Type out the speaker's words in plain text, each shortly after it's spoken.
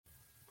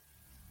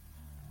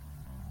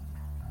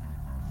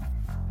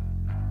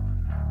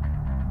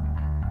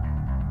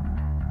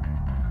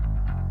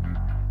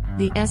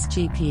The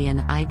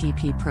SGPN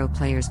IDP Pro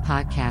Players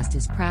podcast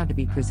is proud to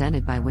be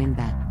presented by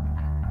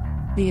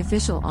WynnBET, the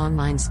official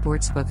online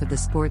sportsbook of the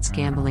Sports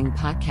Gambling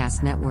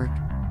Podcast Network.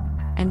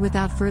 And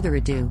without further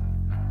ado,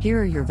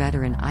 here are your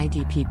veteran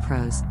IDP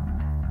pros,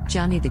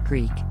 Johnny the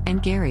Greek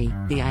and Gary,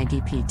 the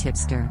IDP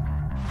tipster.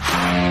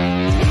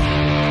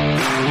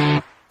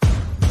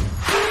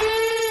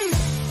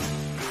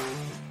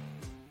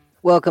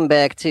 Welcome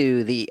back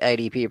to the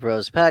IDP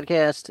Pros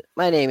podcast.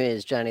 My name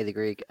is Johnny the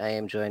Greek. I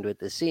am joined with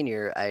the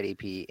senior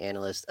IDP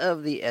analyst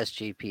of the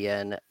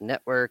SGPN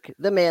network,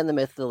 the man, the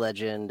myth, the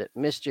legend,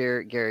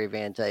 Mr. Gary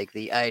Van Dyke,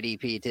 the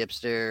IDP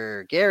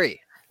tipster.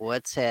 Gary,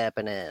 what's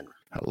happening?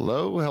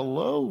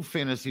 Hello,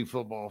 fantasy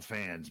football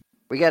fans.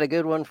 We got a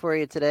good one for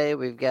you today.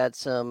 We've got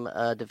some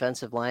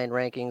defensive line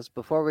rankings.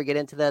 Before we get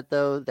into that,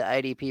 though, the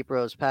IDP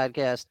Pros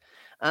podcast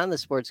on the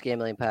Sports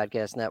Gambling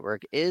Podcast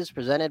Network is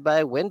presented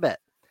by WynnBET.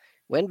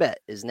 WynnBET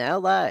is now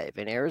live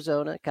in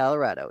Arizona,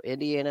 Colorado,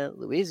 Indiana,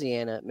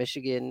 Louisiana,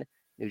 Michigan,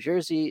 New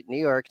Jersey, New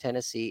York,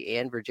 Tennessee,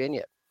 and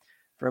Virginia.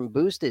 From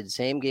boosted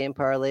same-game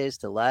parlays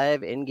to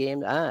live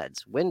in-game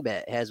odds,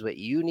 WynnBET has what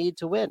you need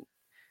to win.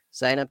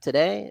 Sign up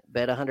today,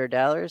 bet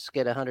 $100,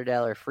 get a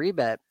 $100 free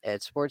bet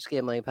at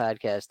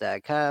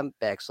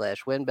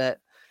sportsgamblingpodcast.com/WynnBET.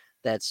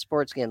 That's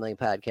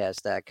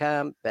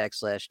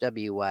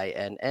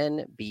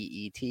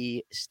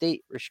sportsgamblingpodcast.com/WYNNBET.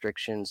 State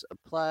restrictions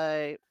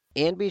apply.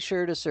 And be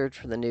sure to search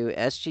for the new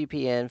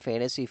SGPN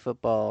Fantasy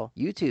Football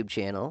YouTube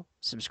channel.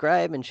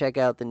 Subscribe and check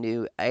out the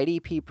new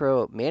IDP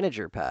Pro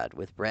Manager Pod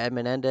with Brad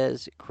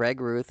Menendez,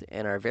 Craig Ruth,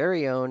 and our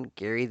very own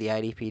Gary the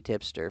IDP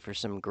Tipster for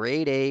some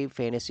grade A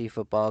fantasy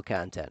football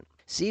content.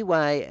 See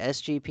why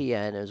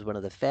SGPN is one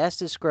of the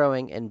fastest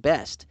growing and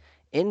best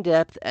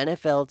in-depth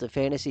NFL to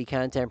fantasy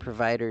content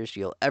providers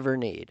you'll ever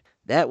need.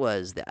 That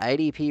was the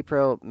IDP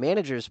Pro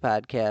Managers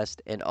Podcast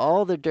and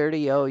all the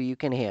dirty O you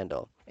can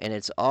handle. And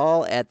it's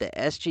all at the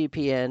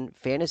SGPN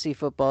Fantasy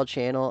Football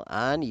channel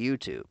on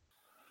YouTube.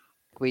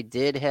 We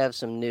did have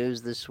some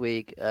news this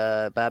week.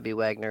 Bobby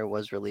Wagner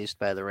was released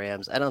by the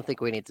Rams. I don't think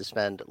we need to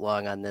spend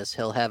long on this.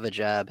 He'll have a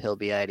job. He'll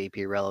be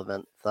IDP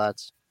relevant.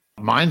 Thoughts?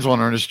 Mine's on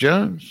Ernest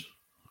Jones.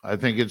 I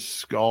think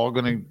it's all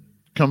going to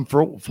come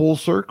full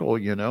circle,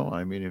 you know.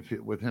 I mean,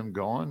 with him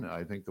gone,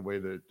 I think the way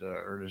that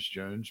Ernest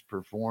Jones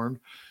performed,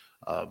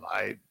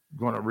 I'm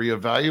going to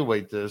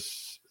reevaluate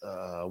this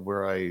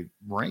where I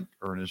rank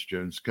Ernest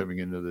Jones coming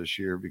into this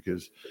year,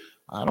 because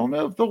I don't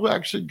know if they'll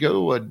actually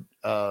go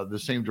the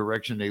same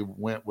direction they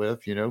went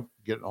with, you know,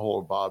 getting a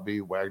hold of Bobby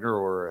Wagner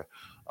or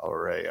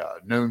a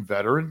known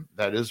veteran.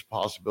 That is a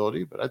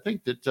possibility, but I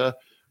think that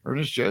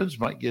Ernest Jones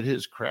might get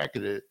his crack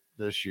at it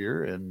this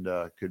year and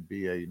could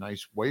be a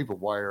nice waiver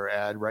wire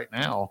ad right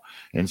now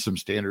in some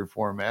standard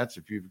formats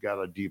if you've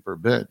got a deeper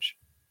bench.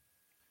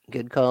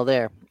 Good call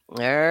there. All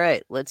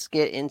right, let's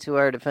get into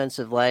our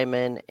defensive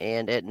linemen.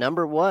 And at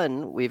number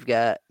one, we've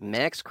got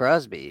Max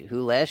Crosby,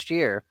 who last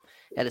year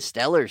had a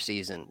stellar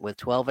season with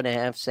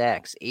 12.5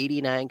 sacks,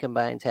 89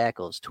 combined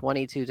tackles,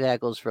 22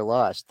 tackles for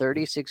loss,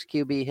 36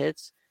 QB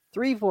hits,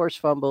 3 forced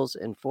fumbles,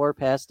 and 4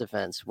 pass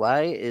defense.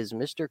 Why is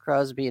Mr.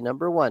 Crosby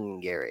number one,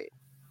 Gary?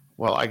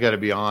 Well, I got to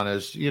be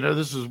honest, you know,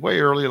 this is way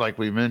early, like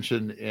we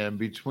mentioned, and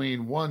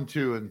between 1,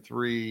 2, and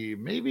 3,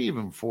 maybe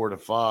even 4 to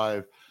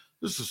 5,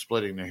 this is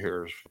splitting the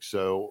hairs.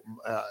 So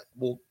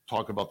we'll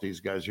talk about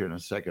these guys here in a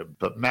second.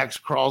 But Max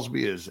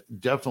Crosby is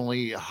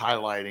definitely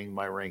highlighting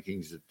my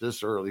rankings at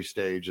this early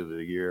stage of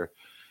the year.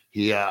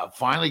 He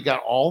finally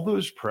got all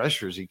those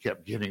pressures he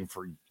kept getting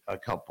for a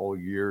couple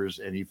of years,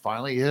 and he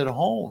finally hit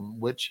home,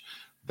 which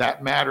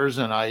that matters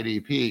in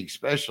IDP,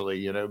 especially,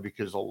 you know,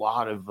 because a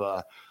lot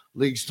of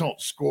leagues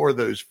don't score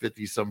those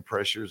 50-some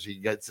pressures. He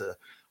gets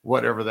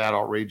whatever that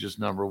outrageous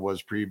number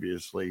was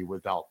previously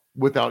without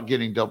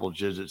getting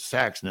double-digit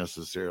sacks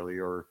necessarily,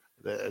 or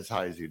as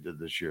high as he did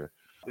this year.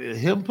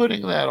 Him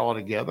putting that all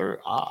together,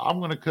 I'm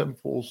going to come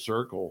full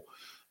circle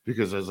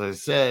because, as I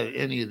said,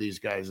 any of these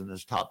guys in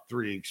this top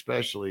 3,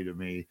 especially to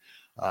me,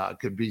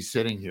 could be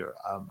sitting here.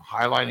 I'm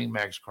highlighting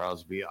Max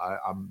Crosby. I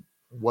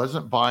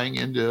wasn't buying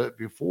into it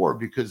before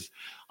because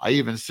I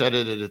even said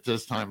it at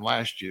this time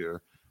last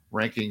year,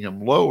 ranking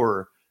him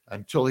lower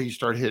until he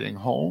started hitting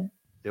home.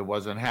 It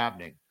wasn't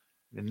happening.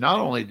 And not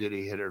only did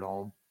he hit it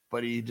home,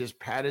 but he just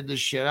patted the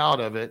shit out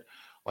of it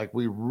like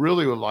we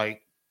really would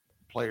like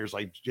players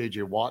like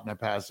J.J. Watt in the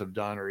past have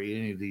done, or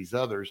any of these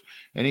others.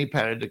 And he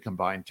patted the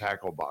combined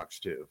tackle box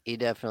too. He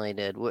definitely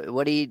did.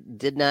 What he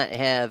did not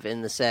have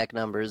in the sack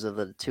numbers of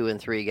the 2 and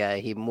 3 guy,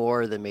 he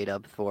more than made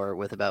up for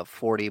with about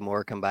 40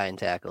 more combined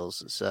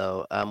tackles.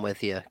 So I'm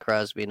with you.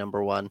 Crosby,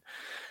 number one.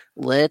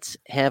 Let's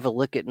have a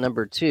look at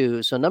number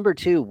 2. So number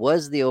 2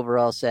 was the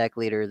overall sack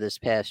leader this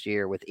past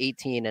year with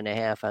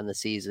 18.5 on the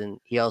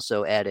season. He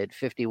also added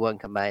 51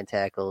 combined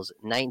tackles,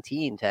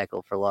 19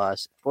 tackle for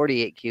loss,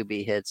 48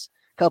 QB hits,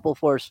 couple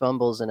forced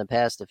fumbles, and a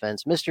pass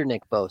defense. Mr.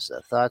 Nick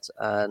Bosa, thoughts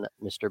on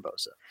Mr.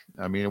 Bosa?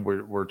 I mean,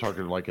 we're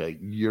talking like a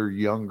year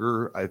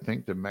younger, I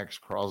think, than Max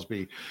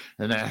Crosby,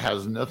 and that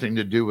has nothing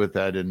to do with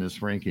that in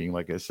this ranking,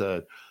 like I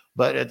said.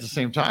 But at the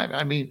same time,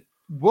 I mean,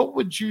 what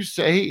would you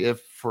say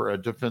if for a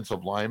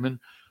defensive lineman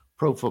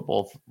Pro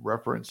Football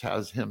Reference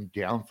has him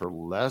down for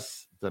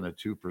less than a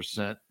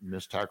 2%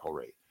 missed tackle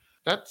rate.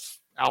 That's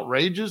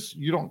outrageous.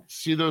 You don't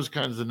see those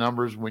kinds of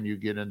numbers when you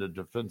get into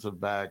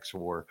defensive backs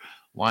or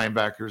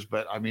linebackers,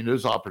 but I mean,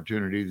 those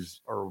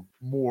opportunities are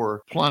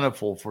more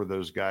plentiful for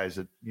those guys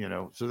that,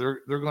 so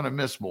they're going to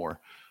miss more.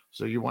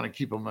 So you want to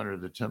keep them under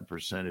the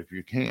 10% if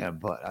you can.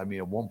 But I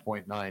mean, at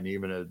 1.9,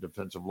 even a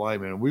defensive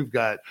lineman, and we've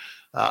got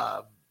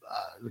a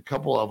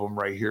couple of them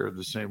right here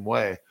the same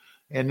way,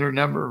 and their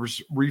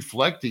numbers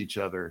reflect each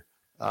other.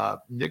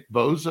 Nick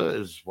Bosa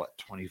is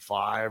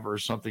 25 or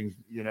something.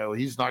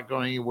 He's not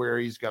going anywhere.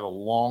 He's got a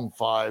long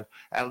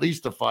at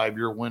least a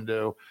 5-year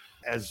window.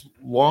 As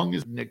long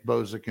as Nick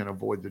Bosa can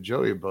avoid the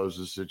Joey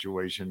Bosa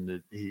situation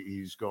that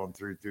he's gone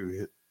through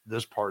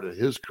this part of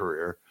his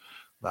career,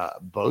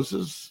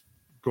 Bosa's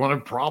going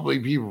to probably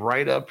be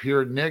right up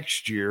here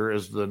next year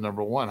as the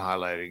number one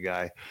highlighted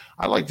guy.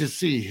 I like to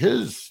see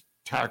his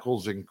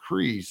tackles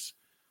increase.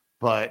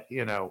 But,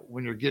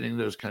 when you're getting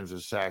those kinds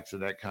of sacks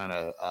and that kind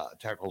of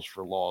tackles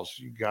for loss,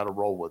 you got to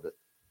roll with it.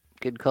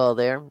 Good call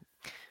there.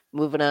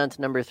 Moving on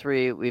to number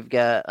 3, we've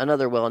got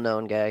another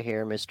well-known guy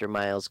here, Mr.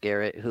 Myles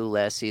Garrett, who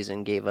last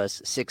season gave us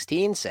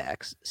 16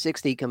 sacks,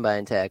 60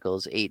 combined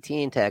tackles,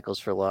 18 tackles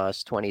for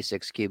loss,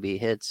 26 QB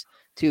hits,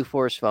 2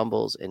 forced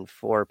fumbles, and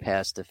 4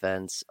 pass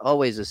defense.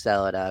 Always a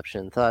solid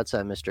option. Thoughts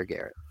on Mr.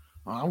 Garrett?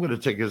 I'm going to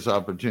take this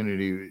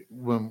opportunity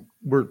when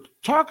we're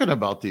talking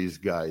about these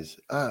guys.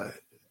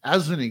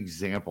 As an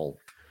example,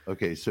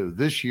 okay, so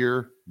this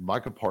year,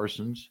 Micah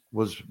Parsons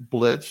was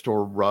blitzed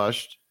or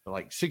rushed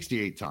like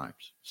 68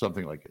 times,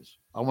 something like this.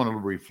 I want to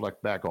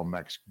reflect back on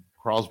Max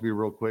Crosby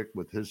real quick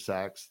with his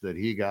sacks that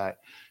he got.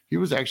 He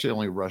was actually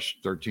only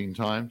rushed 13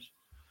 times.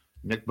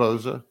 Nick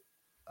Bosa,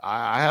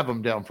 I have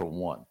him down for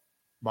 1.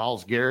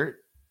 Myles Garrett,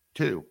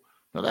 2.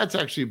 Now, that's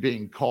actually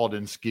being called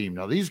in scheme.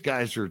 Now, these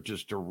guys are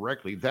just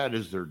that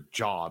is their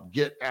job.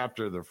 Get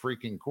after the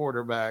freaking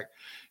quarterback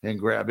and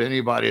grab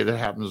anybody that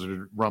happens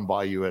to run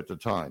by you at the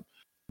time.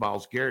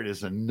 Myles Garrett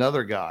is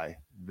another guy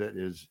that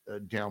is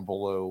down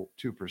below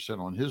 2%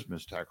 on his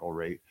missed tackle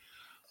rate.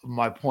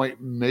 My point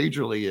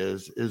majorly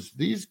is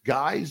these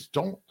guys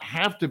don't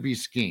have to be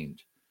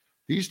schemed.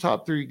 These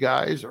top 3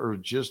 guys are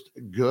just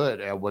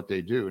good at what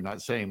they do.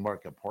 Not saying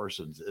Micah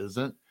Parsons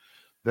isn't.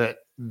 That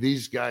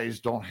these guys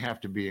don't have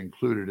to be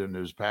included in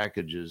those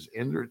packages.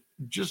 And they're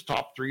just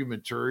top 3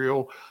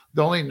 material.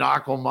 The only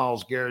knock on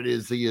Myles Garrett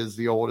is he is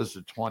the oldest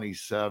at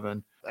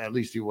 27. At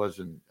least he was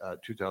in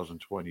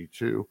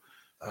 2022.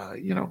 A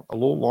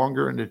little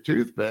longer in the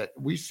tooth, but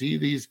we see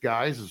these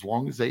guys, as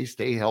long as they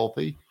stay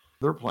healthy,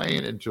 they're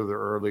playing into their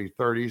early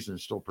 30s and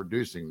still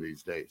producing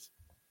these days.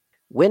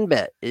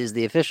 WynnBET is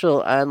the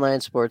official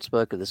online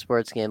sportsbook of the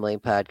Sports Gambling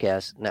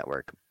Podcast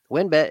Network.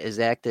 WynnBET is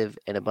active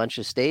in a bunch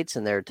of states,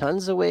 and there are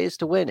tons of ways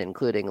to win,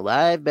 including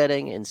live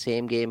betting and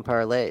same-game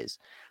parlays,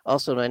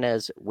 also known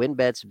as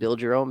WynnBET's Build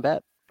Your Own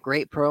Bet.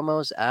 Great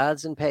promos,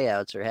 odds, and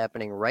payouts are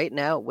happening right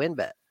now at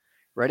WynnBET.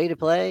 Ready to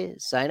play?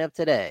 Sign up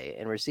today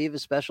and receive a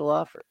special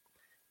offer.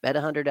 Bet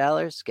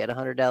 $100, get a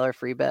 $100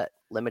 free bet,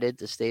 limited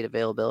to state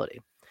availability.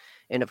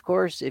 And of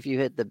course, if you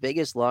hit the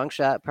biggest long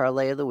shot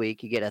parlay of the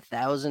week, you get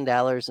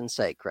 $1,000 in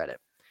site credit.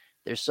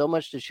 There's so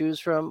much to choose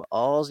from.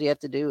 All you have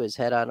to do is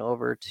head on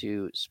over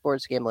to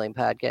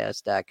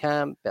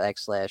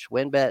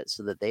sportsgamblingpodcast.com/WynnBET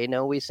so that they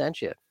know we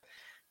sent you.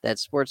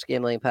 That's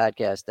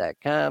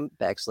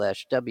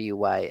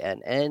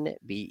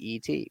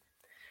sportsgamblingpodcast.com/WYNNBET.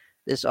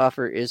 This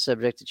offer is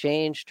subject to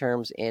change.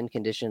 Terms and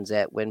conditions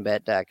at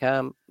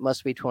WynnBET.com.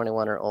 Must be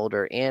 21 or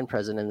older and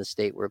present in the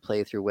state where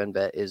playthrough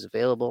WynnBET is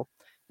available.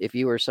 If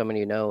you or someone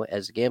you know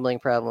has a gambling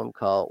problem,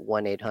 call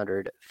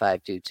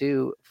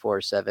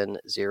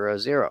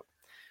 1-800-522-4700.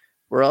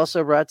 We're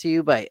also brought to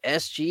you by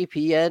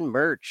SGPN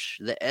Merch.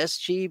 The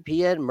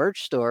SGPN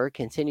Merch store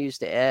continues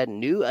to add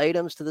new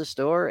items to the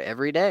store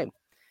every day.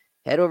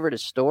 Head over to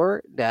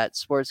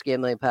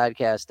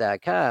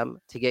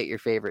store.sportsgamblingpodcast.com to get your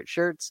favorite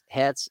shirts,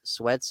 hats,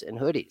 sweats, and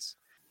hoodies.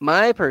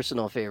 My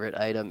personal favorite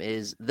item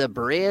is the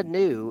brand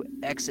new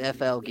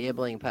XFL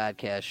Gambling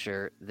Podcast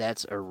shirt.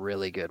 That's a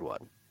really good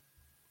one.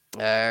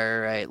 All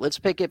right, let's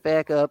pick it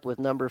back up with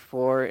number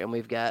 4, and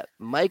we've got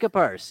Micah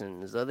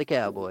Parsons of the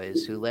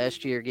Cowboys, who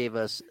last year gave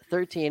us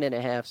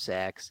 13.5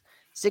 sacks,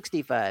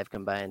 65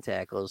 combined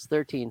tackles,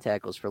 13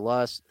 tackles for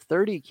loss,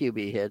 30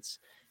 QB hits,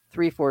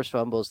 3 forced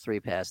fumbles, 3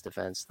 pass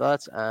defense.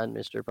 Thoughts on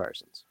Mr.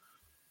 Parsons?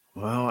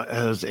 Well,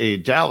 as a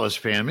Dallas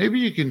fan, maybe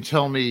you can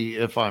tell me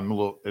if I'm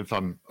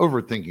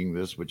overthinking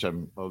this, which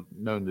I'm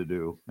known to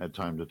do at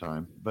time to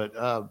time. But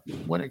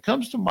when it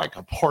comes to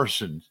Micah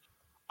Parsons,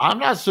 I'm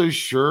not so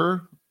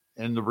sure.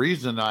 And the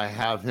reason I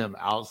have him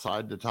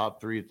outside the top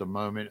 3 at the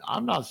moment,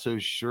 I'm not so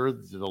sure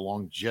that the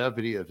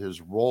longevity of his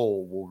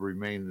role will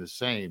remain the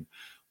same.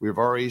 We've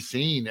already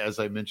seen, as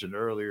I mentioned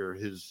earlier,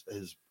 his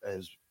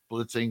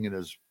blitzing and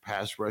his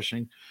pass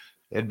rushing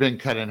had been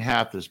cut in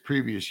half this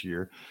previous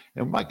year.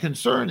 And my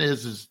concern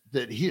is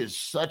that he is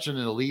such an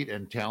elite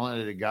and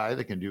talented guy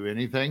that can do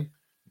anything.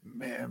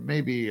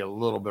 Maybe a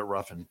little bit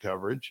rough in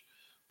coverage,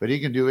 but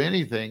he can do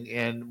anything.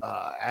 And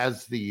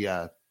as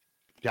the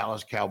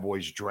Dallas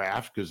Cowboys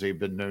draft, because they've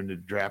been known to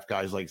draft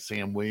guys like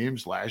Sam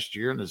Williams last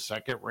year in the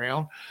second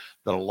round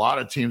that a lot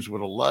of teams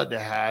would have loved to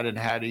had and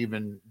had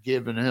even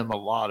given him a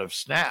lot of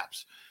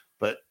snaps.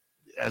 But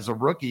as a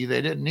rookie,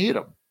 they didn't need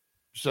him.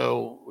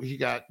 So he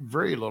got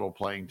very little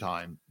playing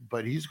time,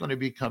 but he's going to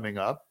be coming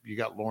up. You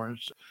got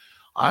Lawrence.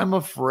 I'm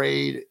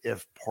afraid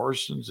if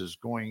Parsons is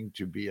going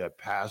to be a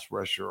pass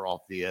rusher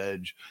off the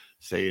edge,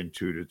 say in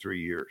 2 to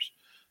 3 years.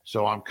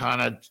 So I'm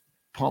kind of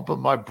pumping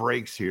my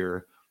brakes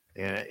here,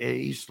 and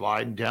he's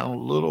sliding down a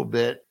little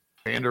bit.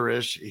 Vander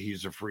Esch,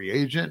 he's a free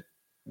agent.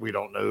 We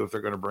don't know if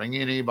they're going to bring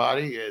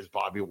anybody. Is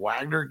Bobby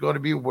Wagner going to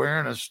be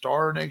wearing a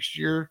star next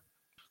year?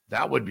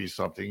 That would be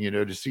something,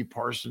 to see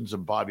Parsons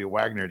and Bobby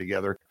Wagner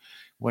together.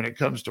 When it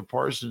comes to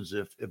Parsons,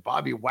 if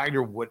Bobby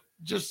Wagner would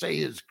just say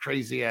his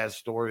crazy ass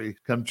story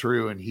come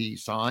true and he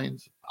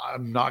signs,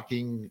 I'm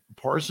knocking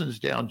Parsons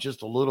down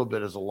just a little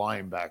bit as a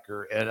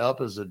linebacker and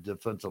up as a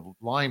defensive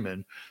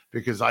lineman,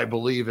 because I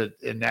believe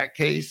in that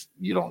case,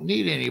 you don't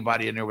need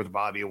anybody in there with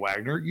Bobby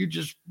Wagner. You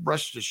just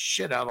rush the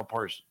shit out of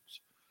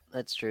Parsons.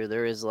 That's true.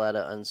 There is a lot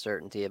of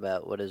uncertainty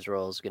about what his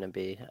role is going to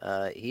be.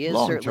 He is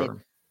Long certainly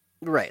term.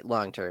 Right,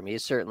 long term.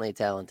 He's certainly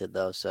talented,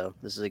 though, so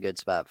this is a good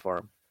spot for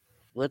him.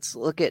 Let's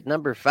look at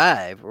number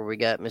 5, where we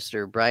got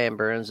Mr. Brian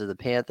Burns of the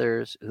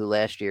Panthers, who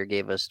last year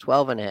gave us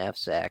 12.5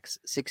 sacks,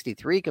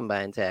 63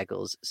 combined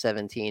tackles,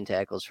 17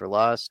 tackles for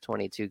loss,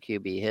 22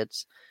 QB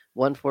hits,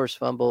 1 forced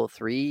fumble,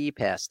 3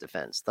 pass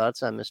defense.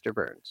 Thoughts on Mr.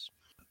 Burns?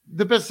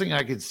 The best thing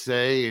I could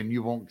say, and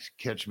you won't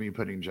catch me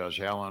putting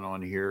Josh Allen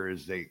on here,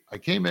 is I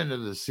came into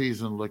the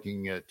season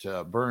looking at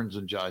Burns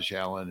and Josh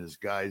Allen as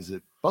guys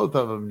that both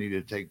of them need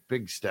to take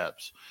big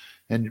steps.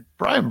 And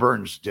Brian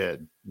Burns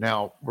did.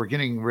 Now, we're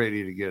getting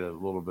ready to get a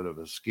little bit of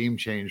a scheme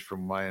change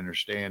from my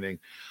understanding.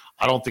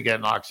 I don't think that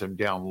knocks him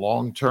down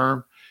long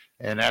term.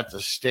 And at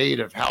the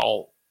state of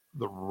how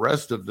the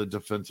rest of the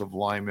defensive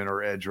linemen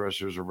or edge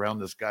rushers around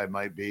this guy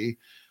might be,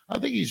 I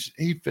think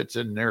he fits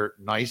in there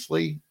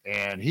nicely,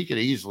 and he could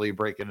easily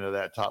break into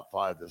that top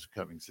 5 this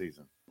coming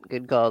season.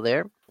 Good call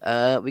there.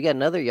 We got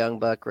another young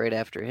buck right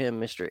after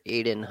him, Mr.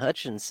 Aiden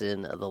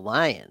Hutchinson of the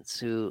Lions,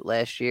 who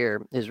last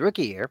year, his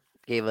rookie year,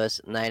 gave us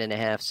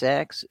 9.5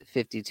 sacks,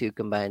 52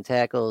 combined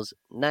tackles,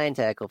 9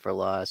 tackle for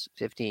loss,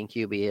 15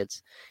 QB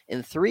hits,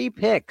 and 3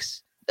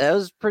 picks. That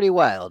was pretty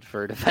wild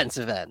for a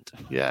defensive end.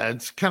 Yeah,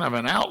 it's kind of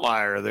an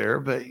outlier there,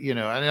 but, and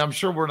I'm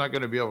sure we're not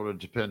going to be able to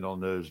depend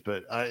on those,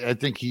 but I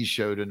think he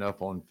showed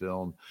enough on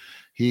film.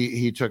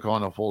 He took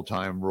on a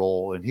full-time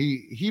role, and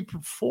he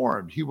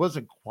performed. He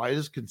wasn't quite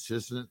as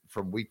consistent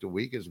from week to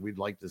week as we'd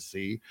like to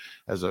see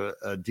as a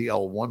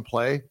DL1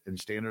 play in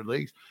standard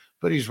leagues,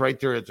 but he's right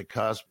there at the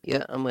cusp.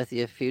 Yeah, I'm with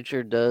you.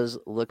 Future does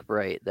look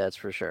bright, that's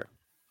for sure.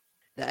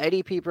 The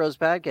IDP Pros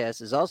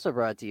podcast is also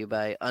brought to you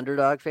by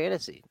Underdog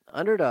Fantasy.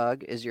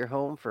 Underdog is your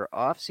home for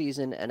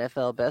off-season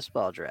NFL best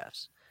ball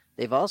drafts.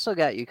 They've also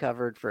got you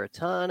covered for a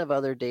ton of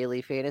other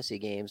daily fantasy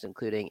games,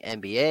 including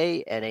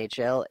NBA,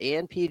 NHL,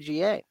 and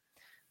PGA.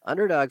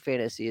 Underdog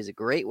Fantasy is a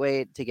great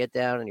way to get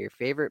down on your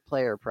favorite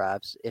player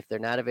props if they're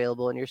not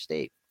available in your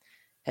state.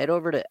 Head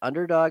over to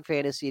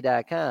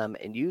UnderdogFantasy.com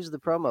and use the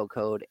promo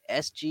code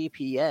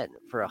SGPN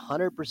for a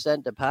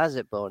 100%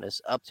 deposit bonus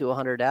up to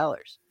 $100.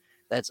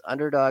 That's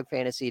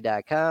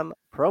UnderdogFantasy.com,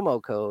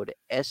 promo code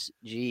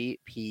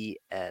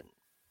SGPN.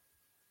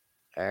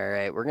 All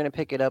right, we're going to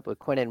pick it up with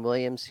Quinnen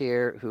Williams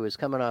here, who is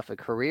coming off a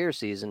career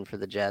season for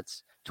the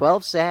Jets.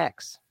 12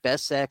 sacks,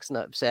 best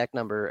sack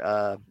number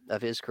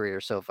of his career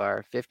so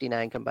far.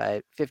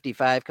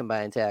 55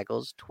 combined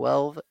tackles,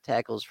 12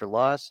 tackles for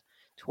loss,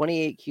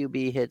 28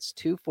 QB hits,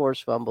 2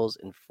 forced fumbles,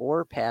 and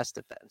 4 pass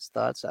defense.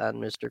 Thoughts on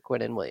Mr.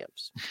 Quinnen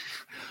Williams?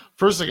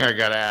 First thing I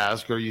got to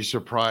ask, are you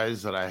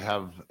surprised that I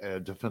have a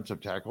defensive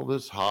tackle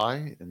this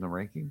high in the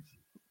rankings?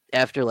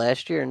 After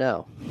last year,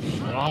 no.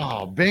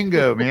 Oh,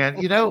 bingo, man.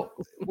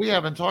 We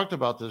haven't talked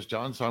about this,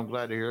 John, so I'm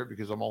glad to hear it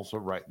because I'm also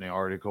writing the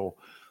article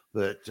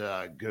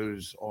that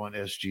goes on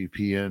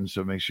SGPN.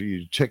 So make sure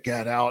you check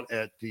that out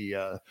at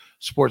the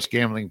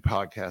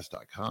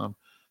sportsgamblingpodcast.com.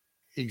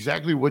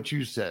 Exactly what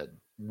you said.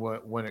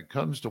 When it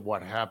comes to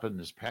what happened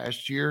this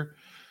past year,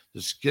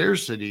 the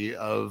scarcity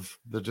of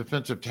the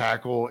defensive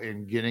tackle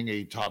and getting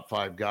a top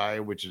 5 guy,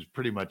 which is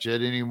pretty much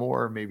it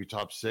anymore, maybe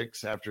top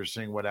 6 after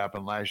seeing what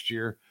happened last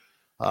year.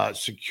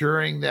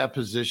 Securing that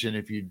position,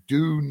 if you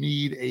do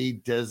need a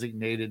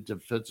designated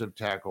defensive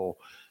tackle,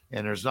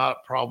 and there's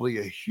not probably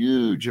a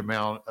huge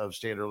amount of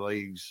standard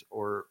leagues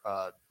or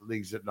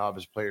leagues that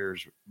novice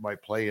players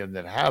might play in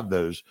that have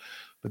those,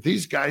 but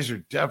these guys are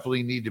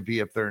definitely need to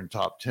be up there in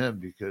top 10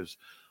 because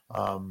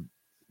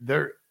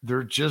they're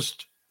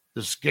just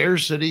the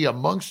scarcity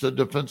amongst the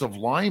defensive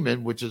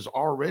linemen, which is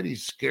already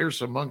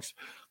scarce amongst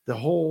the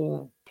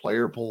whole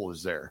player pool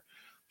is there.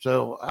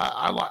 So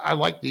I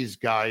like these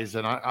guys,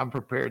 and I'm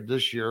prepared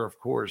this year. Of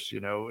course,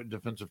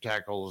 defensive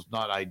tackle is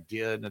not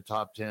idea in the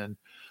top 10,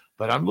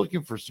 but I'm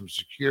looking for some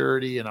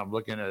security, and I'm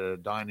looking at a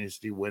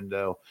dynasty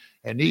window.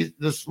 And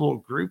this little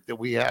group that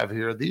we have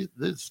here,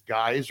 these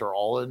guys are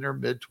all in their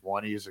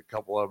mid-20s. A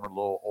couple of them are a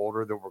little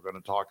older that we're going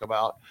to talk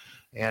about.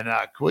 And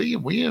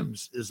Quillian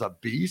Williams is a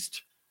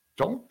beast.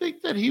 Don't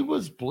think that he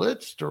was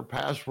blitzed or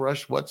pass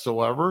rushed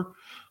whatsoever,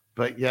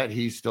 but yet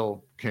he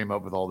still came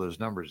up with all those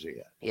numbers he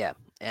had. Yeah,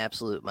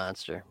 absolute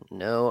monster.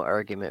 No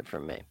argument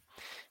from me.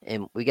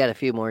 And we got a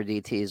few more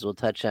DTs we'll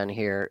touch on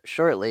here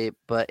shortly,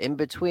 but in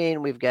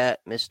between, we've got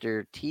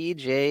Mr.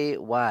 TJ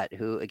Watt,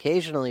 who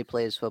occasionally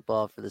plays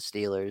football for the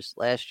Steelers.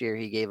 Last year,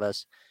 he gave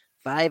us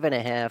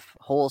 5.5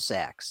 whole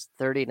sacks,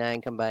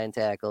 39 combined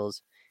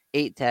tackles,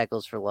 8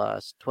 tackles for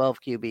loss, 12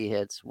 QB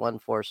hits, 1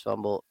 forced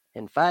fumble,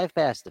 and 5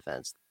 pass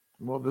defense.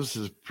 Well, this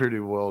is pretty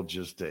well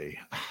just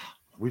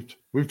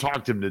we've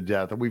talked him to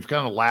death, and we've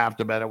kind of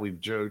laughed about it. We've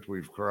joked,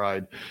 we've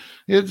cried.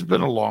 It's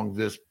been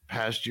this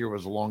past year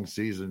was a long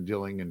season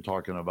dealing and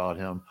talking about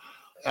him.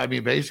 I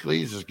mean, basically,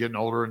 he's just getting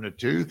older in the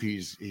tooth.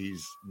 He's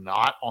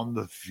not on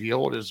the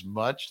field as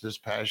much this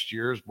past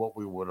year as what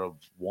we would have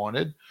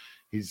wanted.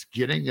 He's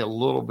getting a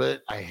little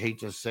bit, I hate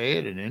to say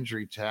it, an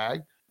injury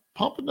tag.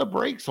 Pumping the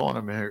brakes on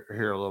him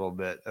here a little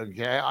bit.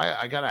 Okay,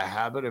 I got a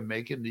habit of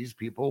making these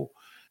people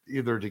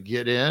either to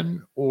get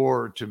in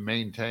or to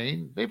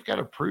maintain. They've got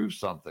to prove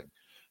something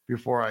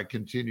before I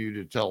continue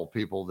to tell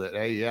people that,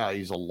 hey, yeah,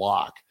 he's a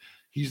lock.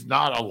 He's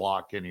not a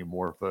lock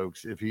anymore,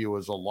 folks. If he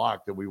was a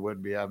lock, then we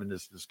wouldn't be having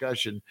this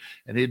discussion.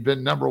 And he'd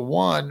been number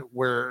one,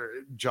 where,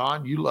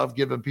 John, you love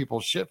giving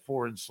people shit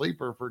for in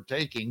Sleeper for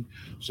taking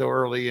so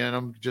early in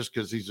him just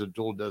because he's a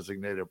dual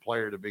designated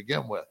player to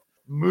begin with.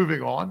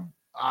 Moving on,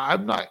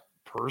 I'm not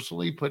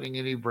personally putting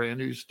any brand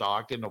new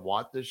stock into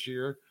Watt this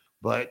year.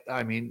 But,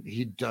 I mean,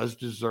 he does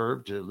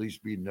deserve to at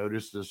least be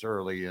noticed this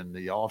early in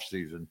the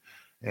offseason.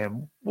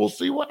 And we'll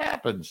see what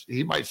happens.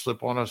 He might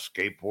slip on a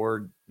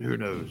skateboard. Who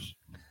knows?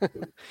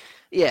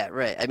 Yeah,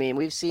 right. I mean,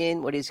 we've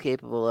seen what he's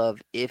capable of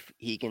if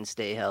he can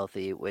stay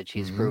healthy, which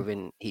he's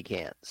proven he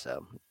can't.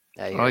 So,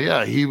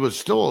 yeah, he was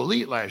still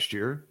elite last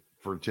year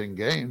for 10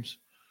 games.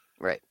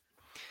 Right.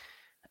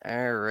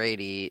 All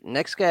righty.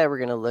 Next guy we're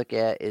going to look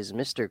at is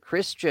Mr.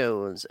 Chris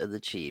Jones of the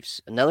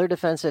Chiefs. Another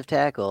defensive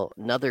tackle,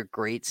 another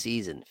great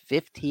season.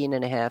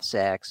 15.5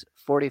 sacks,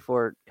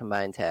 44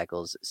 combined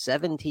tackles,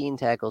 17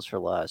 tackles for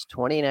loss,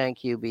 29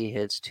 QB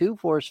hits, 2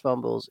 forced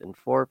fumbles, and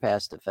 4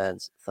 pass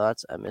defense.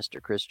 Thoughts on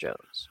Mr. Chris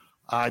Jones?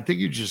 I think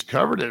you just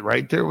covered it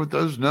right there with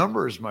those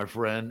numbers, my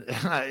friend.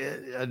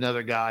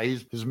 Another guy,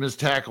 his missed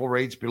tackle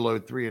rate's below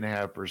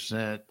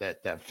 3.5%.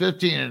 That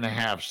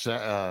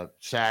 15.5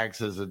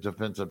 sacks as a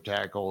defensive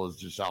tackle is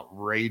just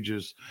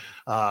outrageous.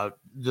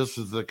 This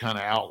is the kind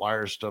of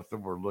outlier stuff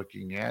that we're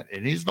looking at,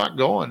 and he's not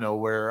going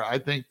nowhere. I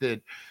think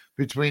that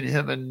between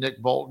him and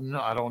Nick Bolton,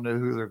 I don't know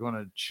who they're going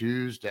to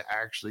choose to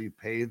actually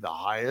pay the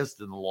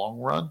highest in the long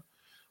run,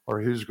 or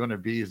who's going to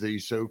be the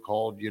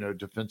so-called,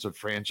 defensive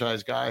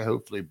franchise guy.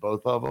 Hopefully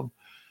both of them.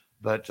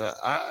 But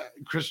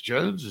Chris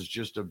Jones is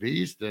just a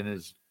beast. And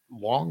as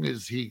long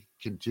as he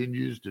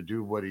continues to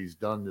do what he's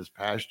done this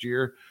past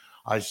year,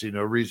 I see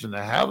no reason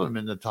to have him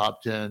in the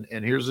top 10.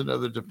 And here's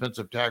another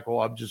defensive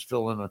tackle I'm just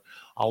feeling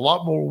a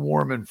lot more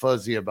warm and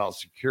fuzzy about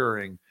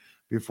securing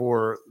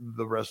before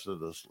the rest of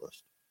this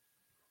list.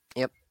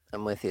 Yep,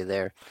 I'm with you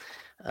there.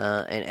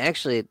 And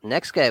actually,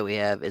 next guy we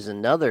have is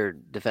another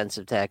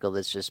defensive tackle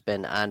that's just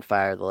been on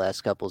fire the last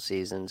couple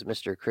seasons,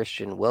 Mr.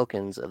 Christian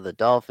Wilkins of the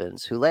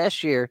Dolphins, who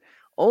last year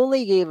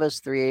only gave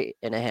us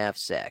 3.5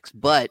 sacks,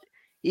 but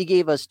he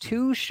gave us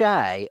 2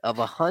 shy of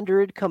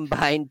 100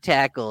 combined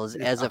tackles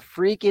as a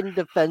freaking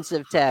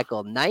defensive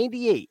tackle,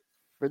 98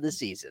 for the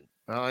season.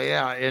 Oh,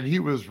 yeah, and he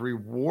was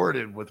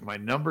rewarded with my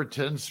number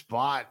 10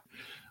 spot.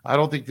 I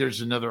don't think there's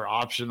another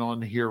option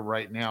on here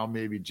right now,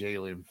 maybe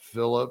Jalen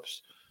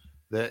Phillips,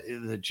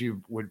 that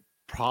you would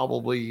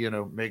probably,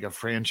 make a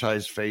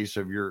franchise face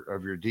of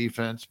your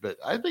defense. But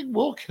I think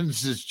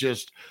Wilkins is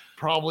just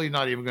probably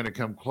not even going to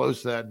come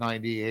close to that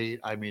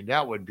 98. I mean,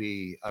 that would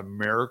be a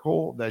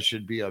miracle. That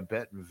should be a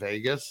bet in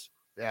Vegas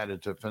at a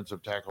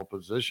defensive tackle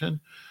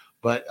position.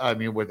 But I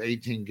mean, with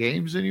 18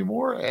 games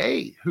anymore,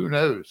 hey, who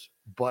knows?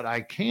 But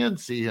I can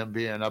see him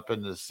being up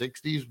in the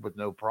 60s with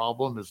no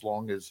problem, as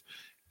long as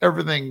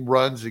everything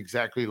runs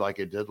exactly like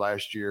it did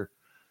last year.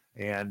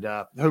 And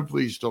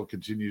hopefully he still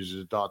continues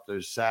to dot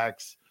those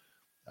sacks.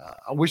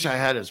 I wish I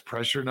had his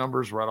pressure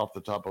numbers right off the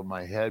top of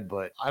my head,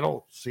 but I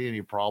don't see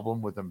any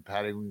problem with him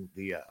padding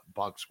the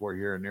box score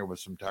here and there with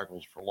some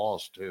tackles for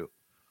loss too.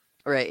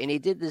 Right, and he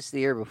did this the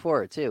year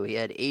before too. He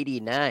had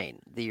 89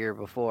 the year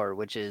before,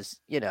 which is,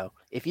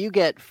 if you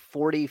get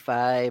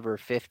 45 or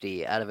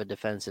 50 out of a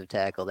defensive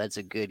tackle, that's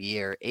a good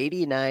year.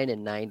 89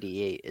 and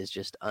 98 is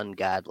just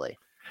ungodly.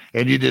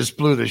 And you just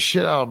blew the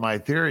shit out of my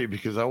theory,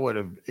 because I would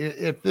have,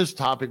 if this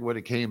topic would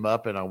have came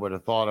up and I would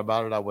have thought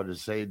about it, I would have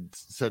said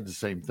the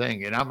same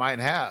thing. And I might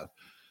have.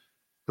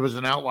 It was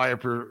an outlier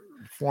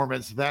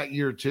performance that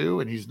year too,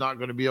 and he's not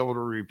going to be able to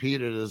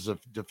repeat it as a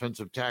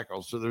defensive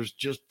tackle. So there's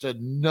just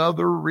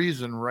another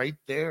reason right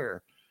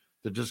there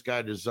that this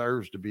guy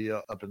deserves to be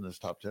up in this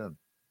top 10.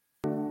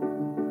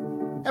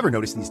 Ever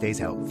notice these days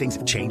how things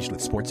have changed with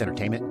sports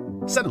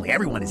entertainment? Suddenly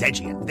everyone is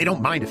edgy and they don't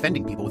mind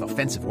offending people with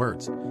offensive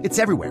words. It's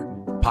everywhere.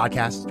 From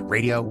podcasts to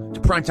radio to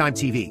primetime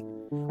TV.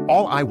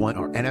 All I want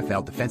are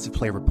NFL defensive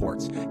player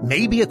reports,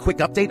 maybe a quick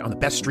update on the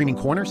best streaming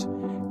corners,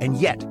 and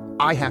yet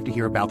I have to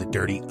hear about the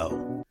dirty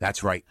O.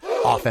 That's right,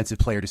 offensive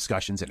player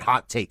discussions and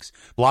hot takes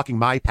blocking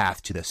my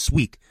path to the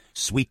sweet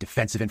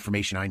defensive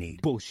information I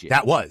need. Bullshit.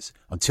 That was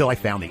until I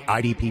found the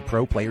IDP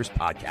Pro Players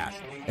podcast.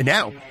 And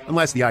now,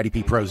 unless the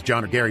IDP pros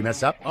John or Gary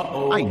mess up,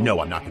 I know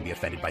I'm not going to be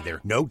offended by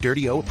their no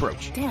dirty O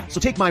approach. Damn. So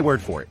take my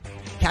word for it.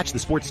 Catch the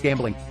Sports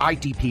Gambling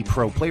IDP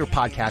Pro Player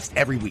podcast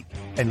every week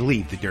and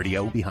leave the dirty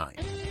O behind.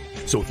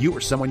 So if you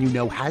or someone you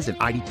know has an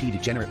IDP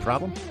degenerate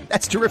problem,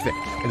 that's terrific.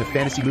 And the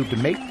fantasy move to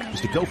make is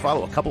to go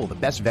follow a couple of the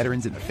best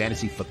veterans in the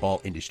fantasy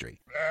football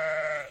industry.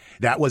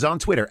 That was on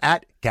Twitter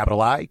at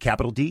I,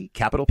 D,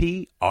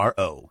 P,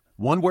 RO.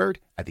 One word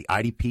at the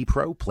IDP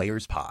Pro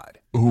Players Pod.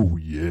 Oh,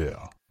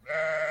 yeah.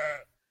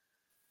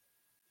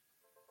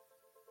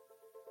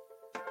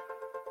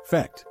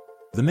 Fact.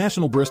 The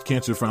National Breast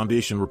Cancer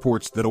Foundation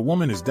reports that a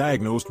woman is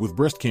diagnosed with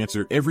breast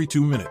cancer every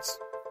 2 minutes.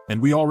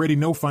 And we already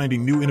know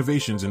finding new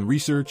innovations in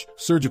research,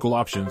 surgical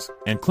options,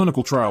 and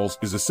clinical trials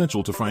is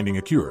essential to finding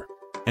a cure.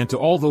 And to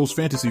all those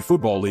fantasy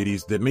football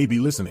ladies that may be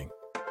listening,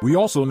 we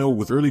also know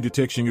with early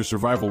detection your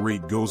survival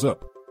rate goes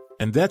up.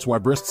 And that's why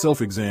breast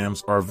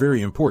self-exams are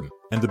very important,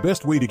 and the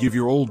best way to give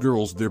your old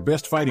girls their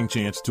best fighting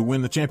chance to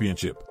win the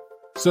championship.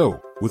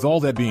 So, with all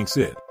that being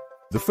said,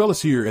 the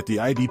fellas here at the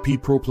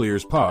IDP Pro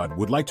Players Pod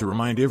would like to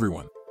remind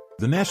everyone,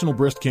 the National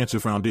Breast Cancer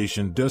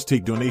Foundation does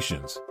take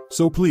donations,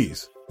 so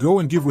please, go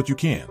and give what you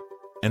can.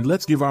 And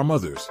let's give our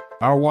mothers,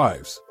 our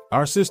wives,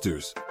 our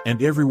sisters,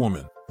 and every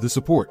woman, the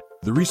support,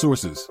 the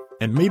resources,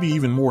 and maybe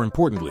even more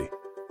importantly,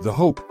 the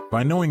hope,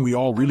 by knowing we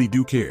all really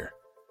do care.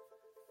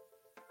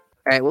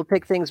 All right, we'll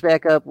pick things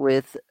back up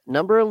with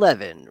number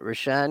 11,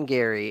 Rashawn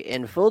Gary.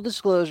 In full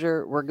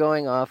disclosure, we're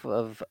going off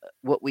of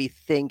what we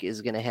think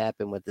is going to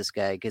happen with this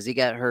guy because he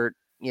got hurt,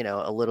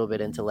 a little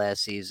bit into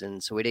last season,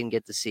 so we didn't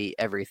get to see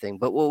everything.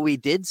 But what we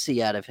did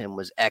see out of him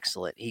was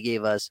excellent. He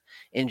gave us,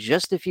 in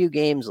just a few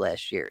games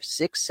last year,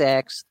 6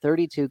 sacks,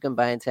 32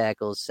 combined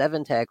tackles,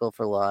 7 tackle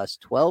for loss,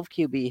 12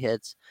 QB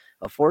hits,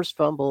 a forced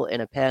fumble,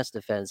 and a pass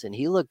defense, and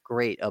he looked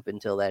great up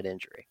until that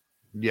injury.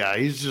 Yeah,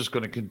 he's just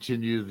going to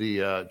continue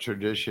the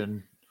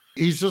tradition.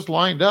 He's just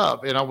lined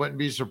up, and I wouldn't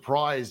be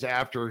surprised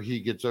after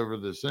he gets over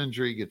this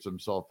injury, gets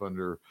himself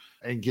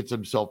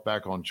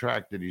back on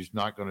track, that he's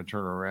not going to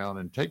turn around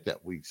and take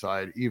that weak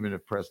side, even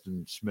if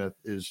Preston Smith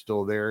is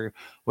still there,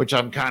 which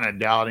I'm kind of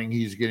doubting.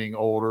 He's getting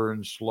older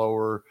and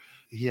slower.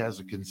 He has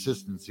a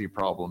consistency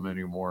problem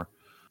anymore.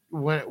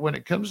 When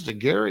it comes to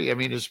Gary, I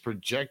mean, it's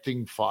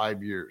projecting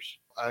 5 years,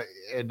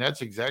 and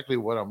that's exactly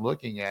what I'm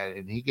looking at.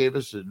 And he gave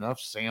us enough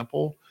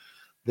sample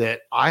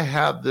that I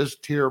have this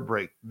tier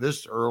break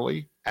this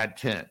early at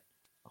 10,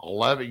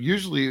 11.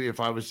 Usually if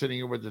I was sitting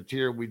here with the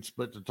tier, we'd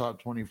split the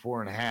top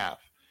 24 and a half.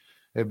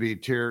 It'd be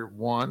tier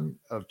 1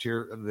 of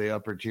the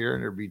upper tier,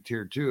 and it'd be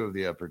tier 2 of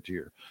the upper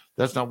tier.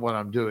 That's not what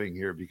I'm doing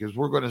here because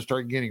we're going to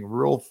start getting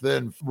real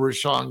thin.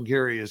 Rashawn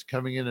Gary is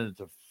coming in at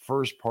the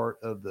first part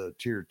of the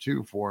tier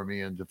 2 for me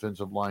in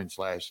defensive line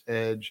 /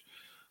 edge.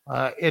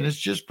 And it's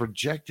just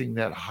projecting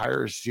that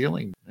higher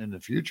ceiling in the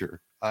future.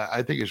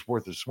 I think it's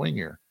worth a swing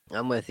here.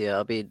 I'm with you.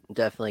 I'll be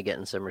definitely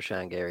getting some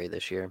Rashawn Gary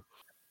this year.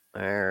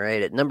 All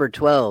right. At number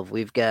 12,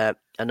 we've got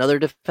another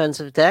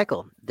defensive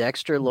tackle,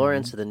 Dexter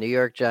Lawrence of the New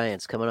York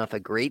Giants, coming off a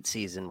great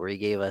season where he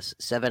gave us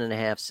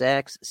 7.5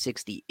 sacks,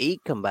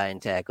 68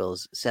 combined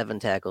tackles, 7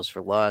 tackles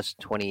for loss,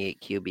 28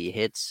 QB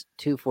hits,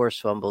 2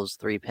 forced fumbles,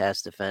 3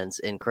 pass defense.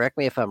 And correct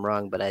me if I'm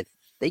wrong, but I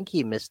think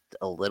he missed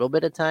a little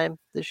bit of time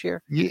this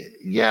year.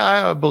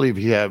 Yeah, I believe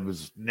he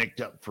was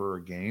nicked up for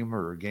a game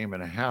or a game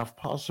and a half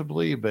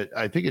possibly, but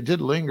I think it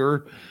did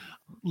linger.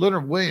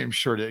 Leonard Williams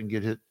sure didn't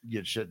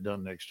get shit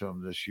done next to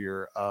him this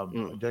year.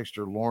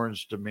 Dexter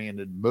Lawrence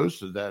demanded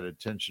most of that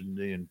attention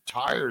the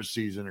entire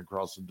season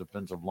across the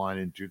defensive line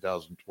in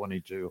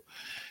 2022.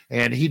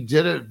 And he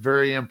did it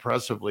very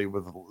impressively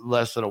with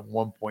less than a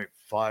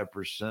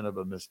 1.5% of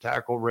a missed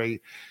tackle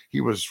rate.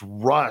 He was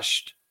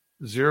rushed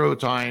 0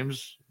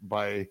 times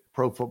by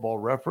Pro Football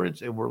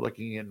Reference, and we're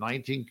looking at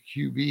 19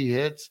 QB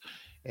hits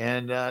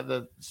and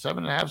the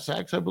 7.5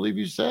 sacks, I believe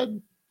you said.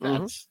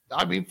 That's,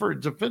 I mean, for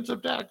a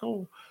defensive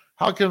tackle,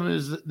 how come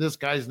this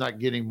guy's not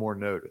getting more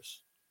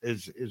notice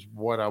is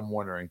what I'm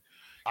wondering.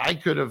 I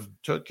could have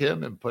took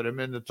him and put him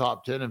in the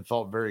top 10 and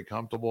felt very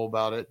comfortable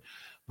about it.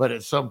 But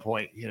at some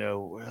point,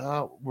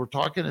 we're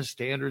talking a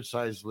standard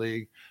size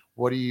league.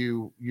 What do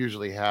you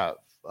usually have?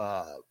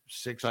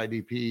 6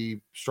 IDP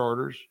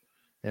starters,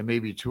 and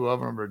maybe 2 of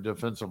them are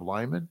defensive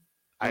linemen,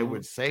 I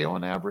would say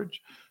on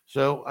average.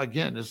 So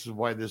again, this is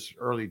why this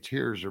early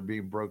tiers are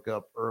being broke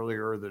up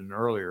earlier than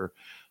earlier,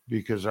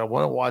 because I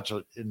want to watch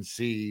it and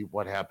see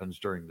what happens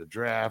during the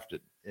draft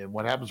and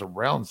what happens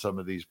around some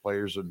of these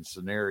players and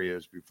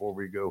scenarios before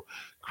we go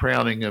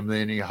crowning them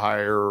any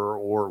higher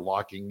or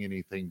locking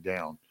anything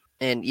down.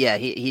 And yeah,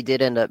 he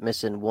did end up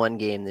missing one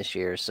game this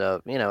year.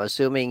 So,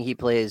 assuming he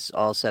plays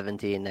all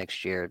 17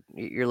 next year,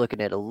 you're looking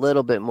at a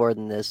little bit more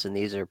than this. And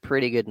these are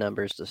pretty good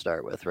numbers to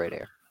start with right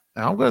here.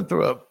 Now I'm going to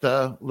throw up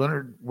the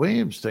Leonard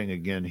Williams thing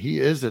again. He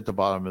is at the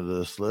bottom of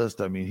this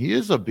list. I mean, he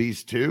is a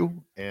beast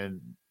too. And,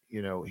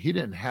 he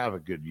didn't have a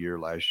good year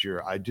last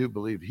year. I do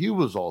believe he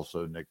was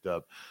also nicked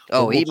up.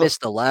 Oh, he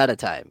missed a lot of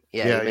time.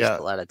 Yeah, he missed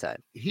a lot of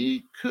time.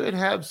 He could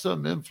have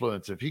some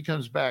influence. If he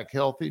comes back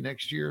healthy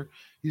next year,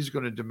 he's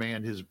going to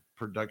demand his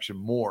production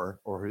more,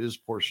 or his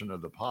portion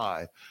of the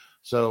pie.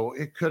 So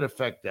it could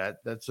affect that.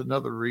 That's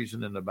another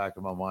reason in the back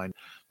of my mind.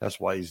 That's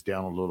why he's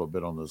down a little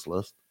bit on this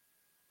list.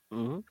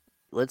 Mm-hmm.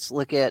 Let's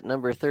look at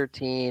number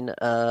 13,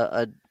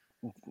 a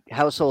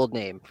household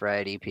name for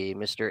IDP,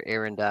 Mr.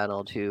 Aaron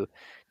Donald, who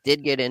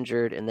did get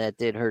injured, and that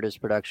did hurt his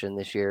production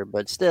this year.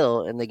 But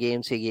still, in the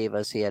games he gave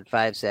us, he had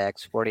 5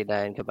 sacks,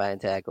 49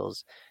 combined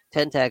tackles,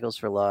 10 tackles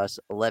for loss,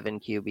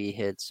 11 QB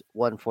hits,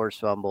 1 forced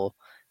fumble,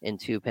 and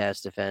 2 pass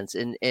defense.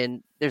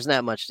 And there's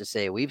not much to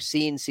say. We've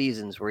seen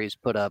seasons where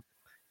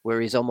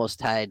he's almost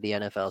tied the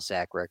NFL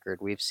sack record.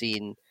 We've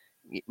seen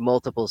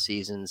multiple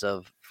seasons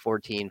of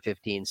 14,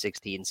 15,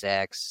 16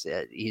 sacks.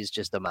 He's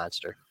just a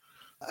monster.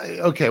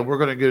 Okay, we're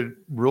going to get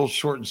real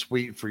short and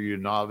sweet for you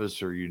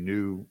novice or you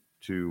new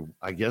to,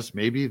 I guess,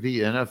 maybe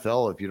the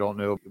NFL. If you don't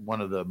know,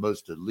 one of the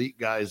most elite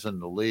guys in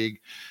the league.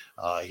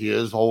 He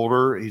is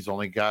older. He's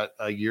only got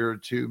a year or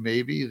two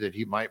maybe that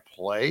he might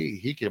play.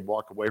 He can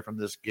walk away from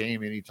this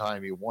game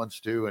anytime he wants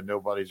to, and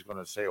nobody's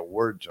going to say a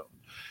word to him.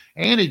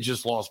 And he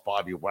just lost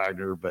Bobby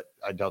Wagner, but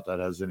I doubt that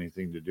has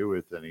anything to do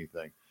with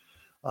anything.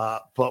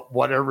 But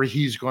whatever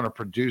he's going to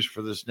produce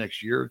for this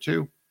next year or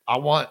two,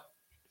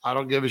 I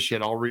don't give a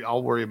shit.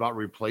 I'll worry about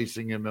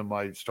replacing him in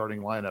my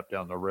starting lineup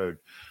down the road.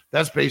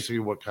 That's basically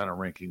what kind of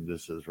ranking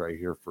this is right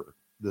here for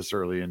this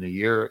early in the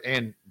year.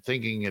 And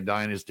thinking a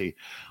dynasty,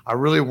 I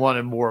really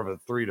wanted more of a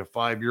 3 to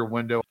 5 year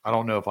window. I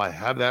don't know if I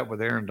have that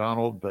with Aaron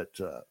Donald, but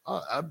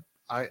I'm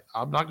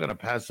not going to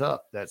pass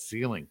up that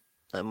ceiling.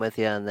 I'm with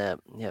you on that.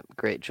 Yep,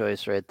 great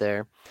choice right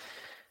there.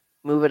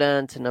 Moving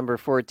on to number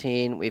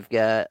 14, we've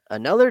got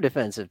another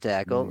defensive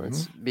tackle. Mm-hmm.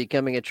 It's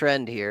becoming a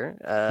trend here.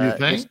 You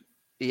think?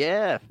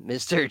 Yeah,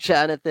 Mr.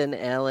 Jonathan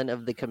Allen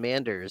of the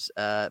Commanders,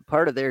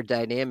 part of their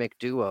dynamic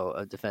duo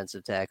of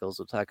defensive tackles.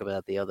 We'll talk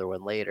about the other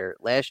one later.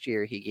 Last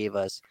year, he gave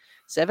us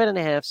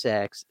 7.5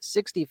 sacks,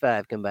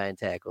 65 combined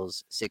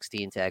tackles,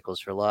 16 tackles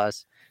for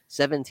loss,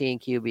 17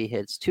 QB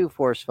hits, 2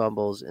 forced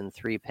fumbles, and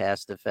 3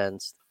 pass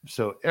defense.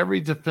 So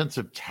every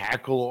defensive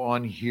tackle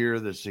on here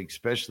that's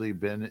especially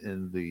been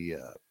in the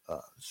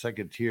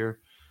second tier,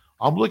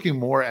 I'm looking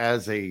more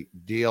as a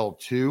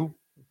DL2.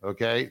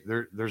 Okay,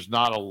 there's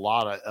not a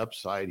lot of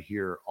upside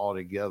here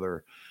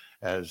altogether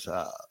as,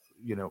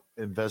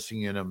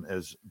 investing in them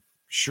as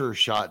sure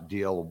shot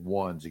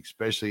DL1s,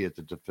 especially at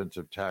the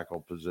defensive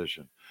tackle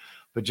position.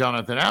 But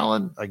Jonathan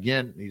Allen,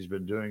 again, he's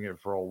been doing it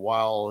for a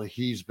while.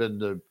 He's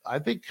been I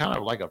think kind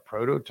of like a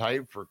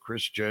prototype for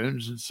Chris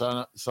Jones and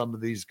some of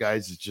these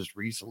guys that just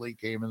recently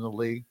came in the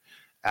league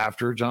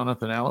after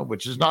Jonathan Allen,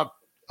 which is not,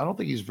 I don't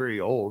think he's very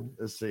old.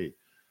 Let's see.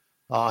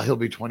 He'll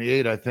be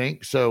 28, I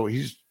think. So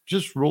he's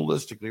just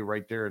realistically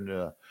right there in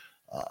the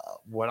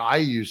what I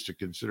used to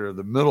consider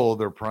the middle of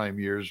their prime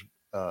years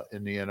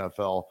in the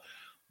NFL.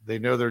 They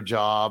know their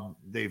job.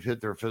 They've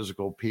hit their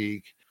physical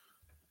peak.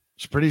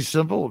 It's pretty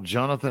simple.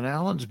 Jonathan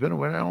Allen's been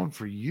around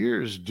for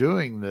years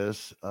doing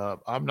this.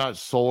 I'm not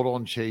sold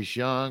on Chase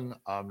Young.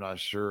 I'm not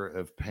sure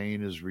if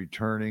Payne is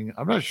returning.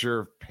 I'm not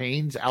sure if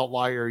Payne's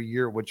outlier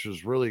year, which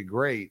was really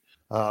great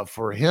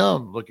for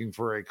him looking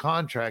for a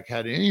contract,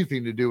 had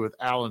anything to do with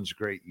Allen's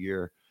great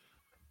year.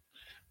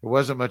 There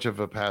wasn't much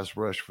of a pass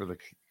rush for the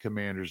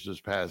Commanders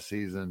this past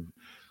season.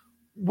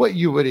 What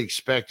you would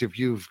expect if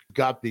you've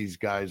got these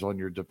guys on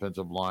your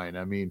defensive line.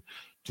 I mean,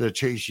 the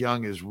Chase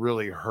Young is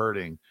really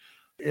hurting.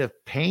 If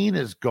Payne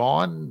is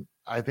gone,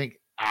 I think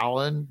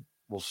Allen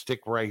will stick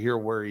right here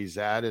where he's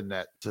at in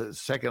that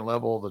second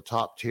level of the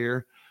top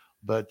tier.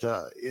 But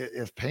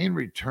if Payne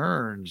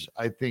returns,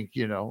 I think,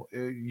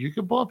 you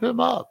can bump him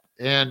up.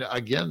 And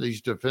again,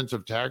 these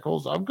defensive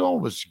tackles, I'm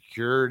going with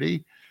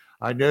security.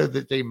 I know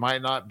that they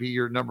might not be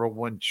your number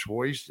one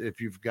choice if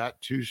you've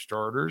got 2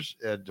 starters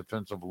at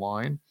defensive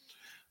line,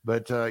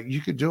 but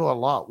you could do a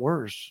lot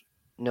worse.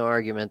 No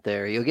argument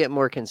there. You'll get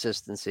more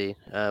consistency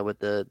with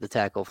the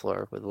tackle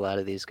floor with a lot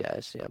of these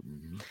guys. Yep.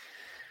 Mm-hmm.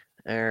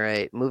 All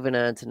right, moving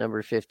on to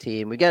number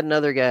 15. We got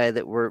another guy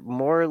that we're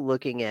more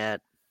looking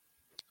at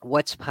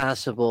what's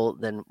possible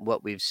than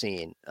what we've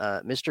seen.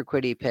 Mr.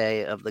 Kwity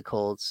Paye of the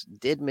Colts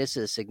did miss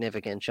a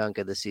significant chunk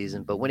of the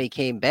season, but when he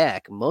came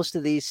back, most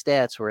of these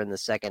stats were in the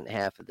second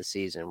half of the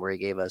season, where he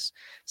gave us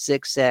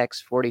 6 sacks,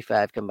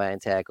 45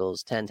 combined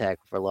tackles, 10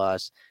 tackle for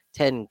loss,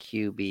 10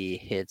 QB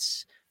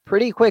hits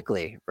pretty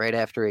quickly right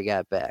after he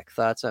got back.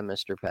 Thoughts on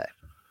Mr. Paye?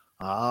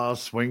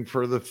 Swing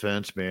for the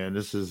fence, man.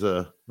 This is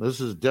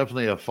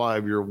definitely a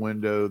 5-year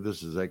window.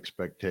 This is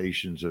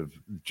expectations of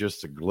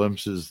just the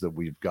glimpses that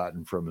we've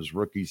gotten from his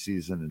rookie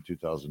season in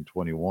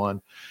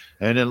 2021.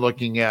 And then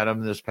looking at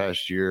him this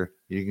past year,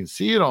 you can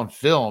see it on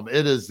film.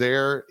 It is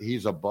there.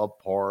 He's above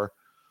par.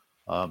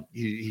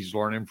 He's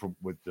learning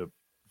with the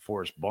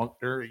Forrest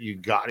Buckner. You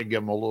got to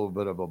give him a little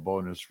bit of a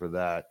bonus for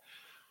that.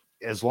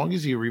 As long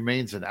as he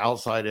remains an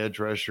outside edge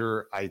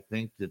rusher, I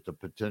think that the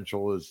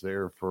potential is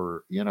there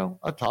for,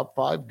 a top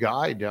 5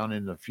 guy down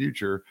in the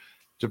future,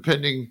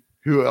 depending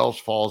who else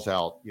falls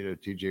out.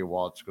 TJ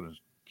Watt's going to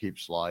keep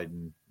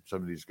sliding.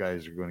 Some of these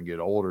guys are going to get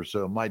older,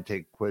 so it might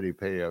take Kwity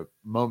Paye a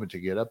moment to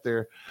get up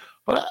there.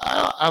 But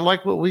I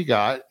like what we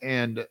got,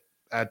 and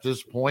at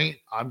this point,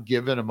 I'm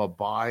giving him a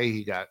buy.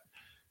 He got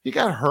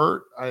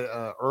hurt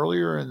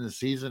earlier in the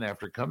season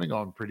after coming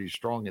on pretty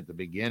strong at the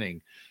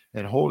beginning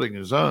and holding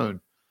his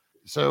own.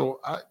 So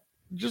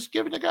just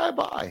giving the guy a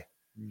buy.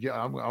 Yeah,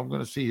 I'm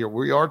going to see here.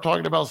 We are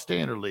talking about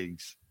standard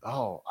leagues.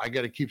 Oh, I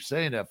got to keep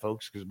saying that,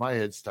 folks, because my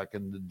head's stuck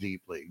in the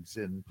deep leagues.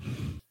 And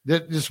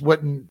that just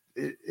wouldn't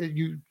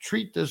you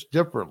treat this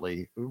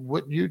differently,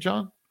 wouldn't you,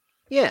 John?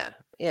 Yeah.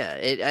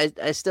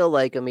 I still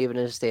like him even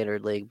in a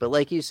standard league. But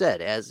like you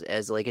said,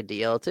 as like a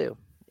DL2,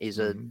 he's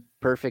a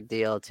perfect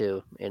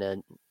DL2 in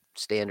a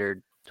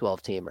standard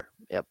 12-teamer.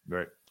 Yep.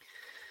 Right.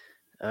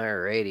 All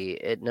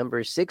righty. At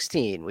number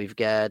 16, we've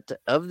got,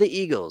 of the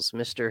Eagles,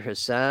 Mr.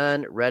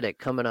 Hassan Reddick,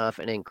 coming off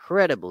an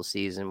incredible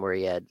season where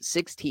he had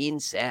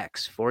 16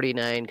 sacks,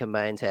 49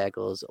 combined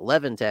tackles,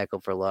 11 tackle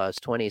for loss,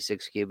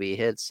 26 QB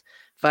hits,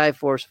 5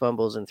 forced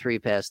fumbles, and 3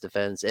 pass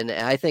defense. And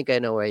I think I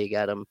know why you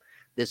got him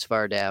this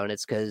far down.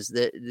 It's because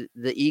the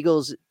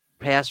Eagles'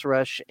 pass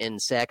rush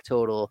and sack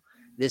total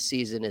this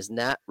season is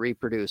not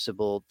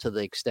reproducible to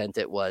the extent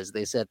it was.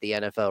 They set the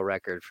NFL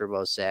record for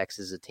most sacks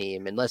as a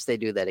team. Unless they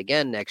do that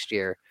again next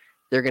year,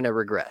 they're going to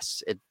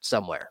regress it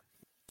somewhere.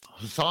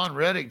 Hassan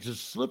Reddick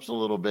just slips a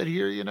little bit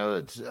here.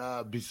 It's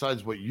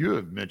besides what you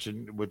have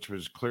mentioned, which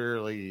was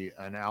clearly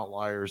an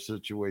outlier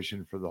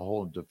situation for the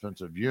whole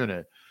defensive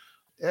unit.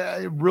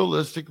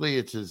 Realistically,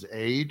 it's his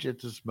age at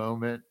this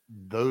moment.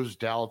 Those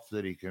doubts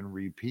that he can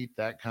repeat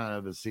that kind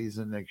of a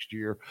season next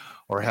year,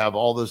 or have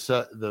all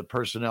the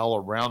personnel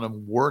around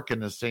him work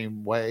in the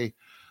same way.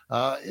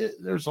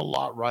 There's a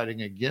lot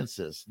riding against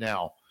this.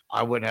 Now,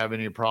 I wouldn't have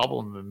any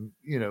problem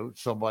in,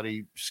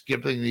 somebody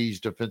skipping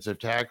these defensive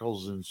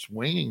tackles and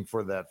swinging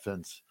for that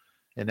fence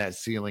and that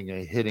ceiling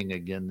and hitting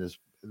again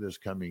this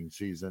coming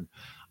season.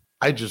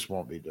 I just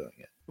won't be doing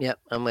it. Yep,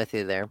 I'm with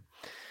you there.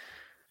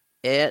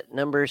 At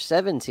number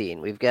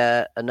 17, we've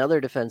got another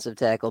defensive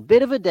tackle.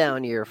 Bit of a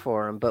down year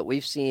for him, but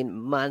we've seen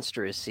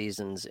monstrous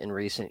seasons in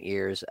recent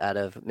years out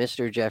of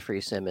Mr. Jeffrey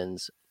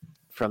Simmons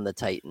from the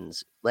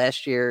Titans.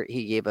 Last year,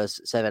 he gave us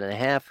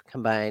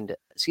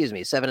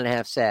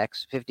 7.5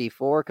 sacks,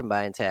 54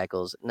 combined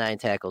tackles, 9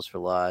 tackles for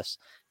loss,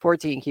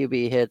 14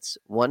 QB hits,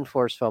 1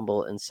 forced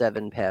fumble, and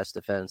 7 pass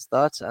defense.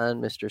 Thoughts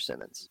on Mr.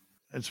 Simmons?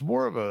 It's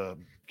more of a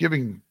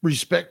giving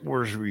respect where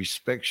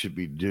respect should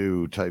be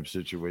due type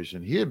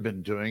situation. He had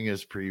been doing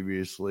this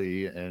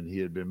previously, and he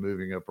had been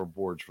moving up our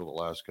boards for the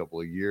last couple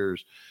of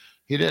years.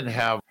 He didn't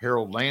have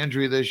Harold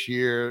Landry this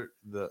year.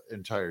 The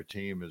entire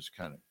team is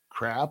kind of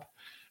crap.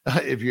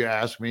 If you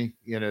ask me,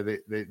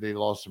 they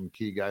lost some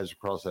key guys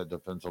across that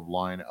defensive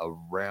line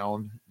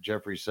around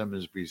Jeffrey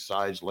Simmons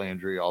besides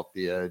Landry off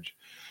the edge.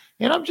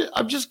 And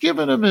I'm just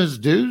giving him his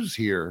dues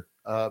here.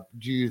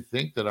 Do you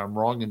think that I'm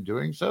wrong in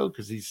doing so?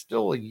 Because he's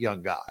still a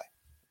young guy.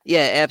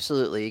 Yeah,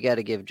 absolutely. You got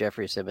to give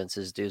Jeffrey Simmons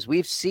his dues.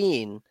 We've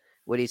seen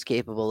what he's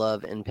capable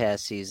of in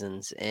past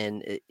seasons.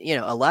 And,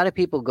 a lot of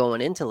people going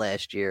into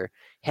last year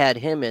had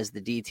him as the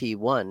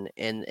DT1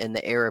 and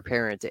the heir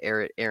apparent to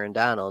Aaron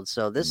Donald.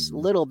 So this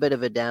little bit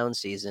of a down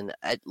season,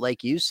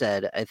 like you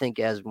said, I think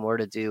has more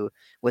to do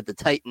with the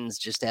Titans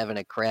just having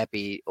a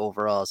crappy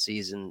overall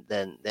season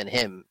than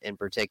him in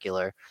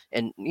particular.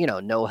 And,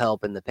 no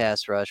help in the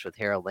pass rush with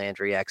Harold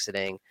Landry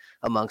exiting,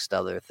 amongst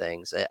other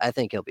things. I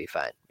think he'll be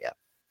fine. Yeah.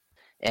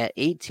 At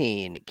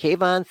 18,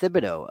 Kayvon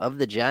Thibodeau of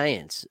the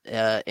Giants,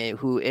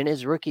 who in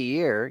his rookie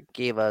year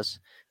gave us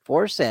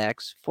 4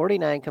 sacks,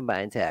 49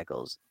 combined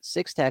tackles,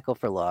 6 tackle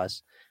for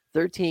loss,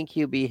 13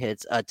 QB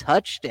hits, a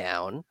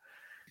touchdown,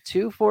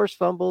 2 forced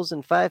fumbles,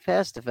 and 5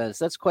 pass defense.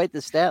 That's quite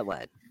the stat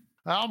line.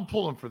 I'm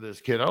pulling for this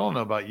kid. I don't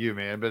know about you,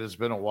 man, but it's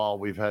been a while.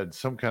 We've had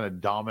some kind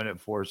of dominant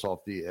force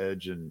off the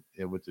edge and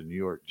with the New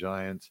York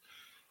Giants.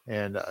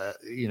 And,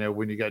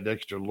 when you got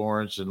Dexter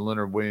Lawrence and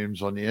Leonard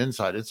Williams on the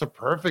inside, it's a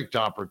perfect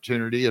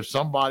opportunity if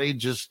somebody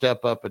just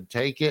step up and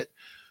take it.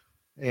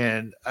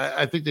 And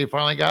I think they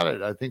finally got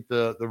it. I think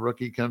the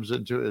rookie comes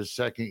into his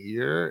second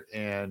year,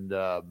 and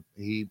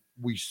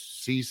we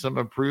see some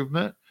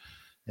improvement.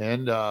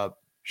 And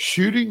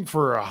shooting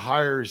for a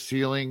higher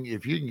ceiling,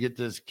 if you can get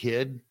this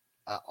kid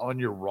on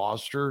your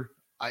roster,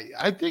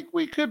 I think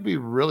we could be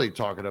really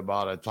talking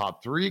about a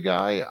top 3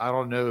 guy. I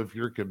don't know if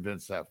you're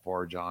convinced that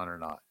far, John, or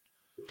not.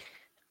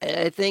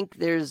 I think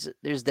there's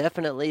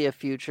definitely a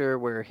future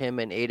where him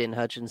and Aiden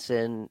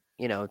Hutchinson,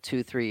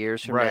 2-3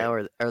 years from Right.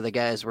 now are the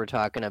guys we're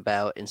talking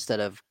about instead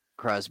of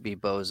Crosby,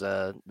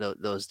 Boza,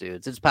 those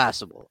dudes. It's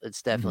possible.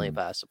 It's definitely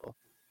possible.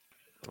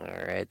 All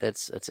right,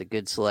 that's a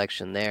good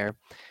selection there.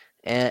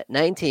 At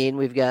 19,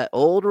 we've got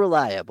old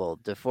reliable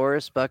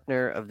DeForest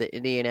Buckner of the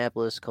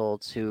Indianapolis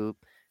Colts, who,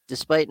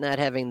 despite not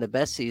having the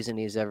best season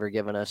he's ever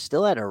given us,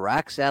 still had a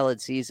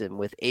rock-solid season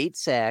with 8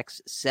 sacks,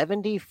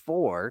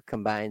 74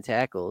 combined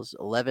tackles,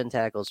 11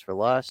 tackles for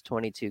loss,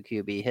 22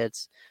 QB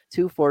hits,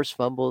 2 forced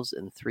fumbles,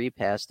 and 3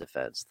 pass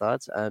defense.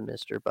 Thoughts on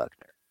Mr.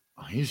 Buckner?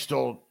 He's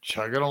still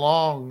chugging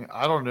along.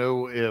 I don't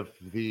know if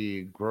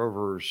the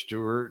Grover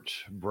Stewart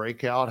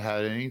breakout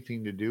had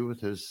anything to do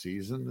with his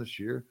season this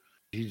year.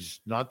 He's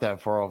not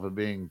that far off of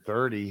being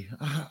 30.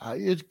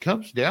 It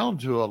comes down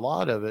to a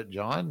lot of it,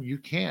 John. You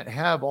can't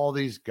have all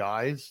these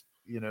guys,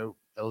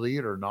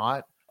 elite or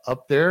not,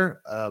 up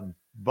there.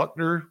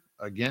 Buckner,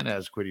 again,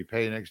 has Kwity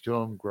Paye next to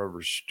him.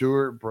 Grover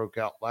Stewart broke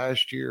out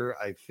last year.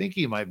 I think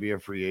he might be a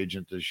free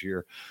agent this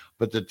year,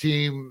 but the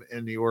team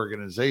and the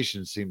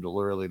organization seem to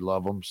really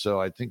love him. So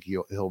I think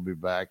he'll be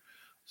back.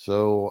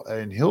 So,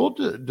 and he'll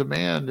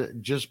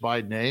demand just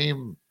by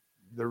name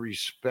the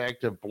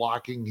respect of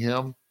blocking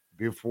him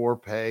before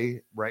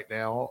Paye right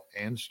now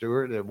and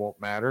Stewart. It won't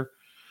matter.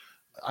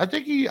 I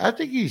think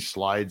he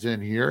slides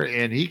in here,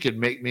 and he could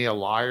make me a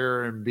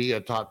liar and be a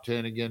top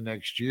 10 again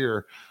next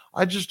year.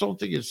 I just don't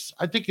think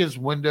I think his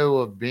window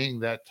of being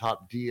that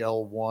top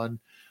DL1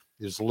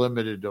 is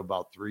limited to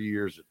about 3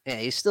 years. Yeah,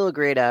 he's still a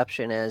great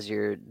option as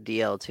your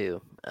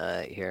DL2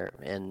 here,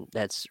 and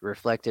that's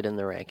reflected in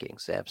the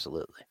rankings.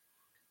 Absolutely.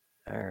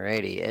 All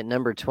righty. At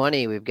number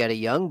 20, we've got a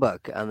young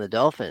buck on the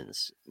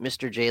Dolphins,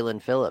 Mr.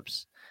 Jalen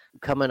Phillips,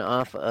 coming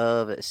off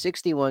of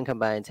 61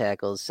 combined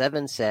tackles,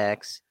 7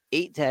 sacks,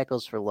 8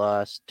 tackles for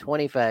loss,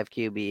 25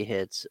 QB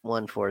hits,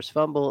 1 forced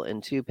fumble,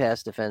 and 2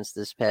 pass defense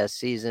this past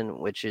season,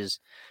 which is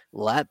a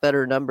lot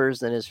better numbers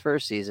than his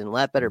first season, a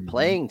lot better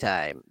playing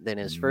time than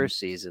his first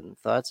season.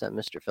 Thoughts on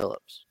Mr.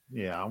 Phillips?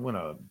 Yeah, I'm going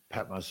to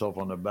pat myself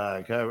on the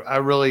back. I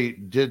really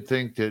did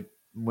think that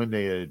when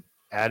they had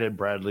added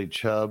Bradley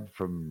Chubb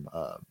from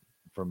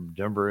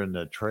Denver in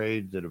the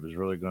trade, that it was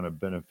really going to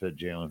benefit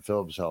Jalen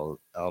Phillips out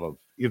of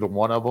either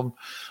one of them.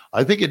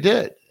 I think it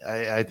did.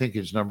 I think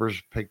his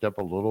numbers picked up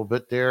a little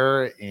bit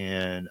there,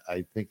 and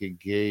I think it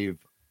gave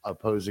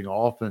opposing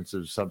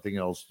offenses something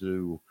else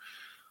to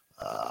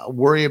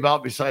worry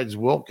about besides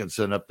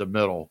Wilkinson up the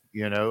middle,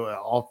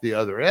 off the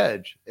other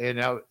edge. And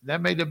now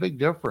that made a big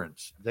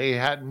difference. They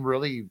hadn't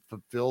really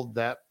fulfilled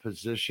that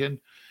position.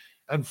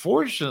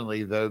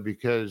 Unfortunately, though,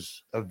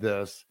 because of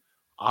this,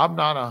 I'm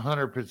not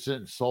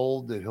 100%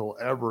 sold that he'll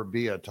ever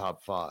be a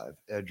top 5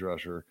 edge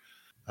rusher.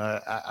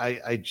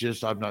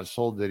 I'm not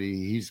sold that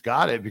he's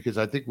got it, because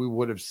I think we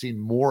would have seen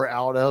more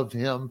out of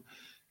him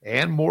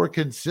and more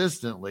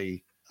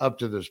consistently up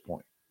to this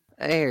point.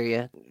 I hear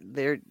you.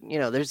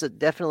 There's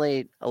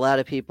definitely a lot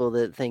of people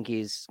that think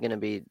he's going to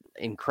be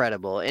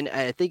incredible, and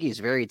I think he's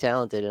very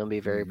talented and he'll be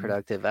very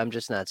productive. I'm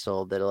just not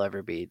sold that he'll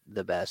ever be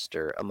the best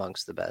or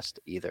amongst the best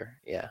either.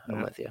 Yeah,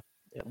 I'm with you.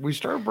 Yep. We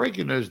start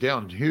breaking those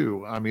down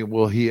too. I mean,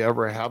 will he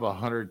ever have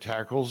 100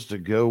 tackles to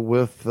go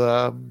with,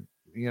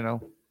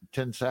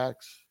 10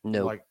 sacks?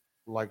 No,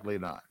 likely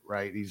not.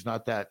 Right? He's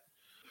not that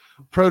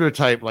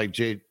prototype like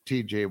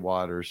TJ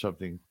Watt or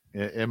something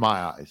in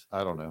my eyes.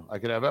 I don't know. I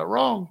could have that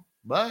wrong,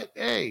 but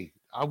hey,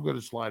 I'm going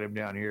to slide him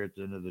down here at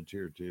the end of the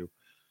tier 2.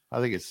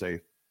 I think it's safe.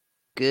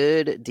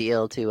 Good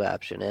DL2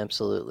 option,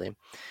 absolutely.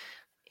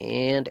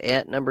 And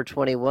at number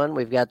 21,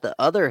 we've got the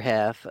other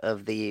half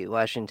of the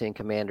Washington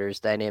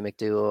Commanders dynamic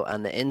duo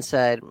on the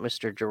inside,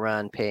 Mr.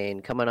 Jerron Payne,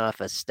 coming off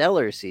a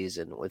stellar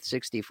season with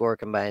 64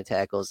 combined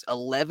tackles,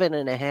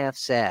 11.5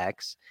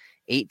 sacks,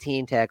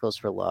 18 tackles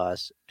for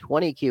loss,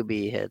 20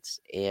 QB hits,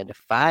 and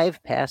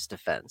 5 pass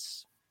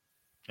defense.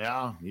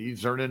 Yeah,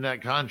 he's earning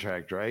that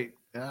contract, right?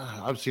 Yeah,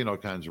 I've seen all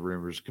kinds of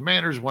rumors.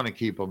 Commanders want to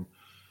keep him.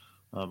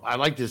 I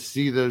like to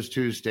see those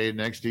two stay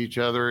next to each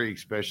other,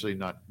 especially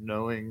not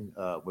knowing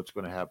what's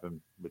going to happen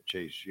with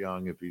Chase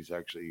Young, if he's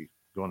actually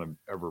going to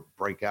ever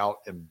break out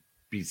and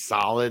be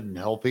solid and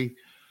healthy.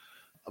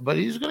 But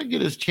he's going to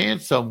get his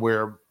chance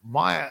somewhere.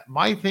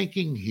 My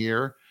thinking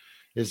here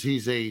is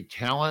he's a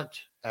talent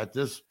at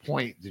this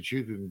point that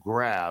you can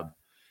grab.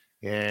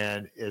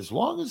 And as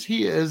long as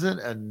he isn't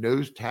a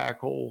nose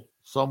tackle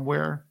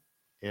somewhere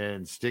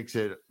and sticks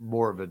at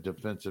more of a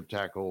defensive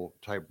tackle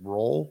type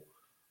role,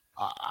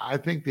 I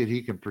think that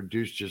he can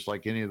produce just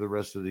like any of the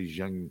rest of these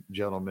young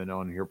gentlemen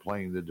on here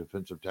playing the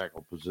defensive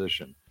tackle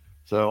position.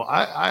 So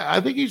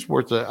I think he's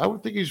worth I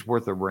would think he's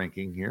worth a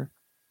ranking here.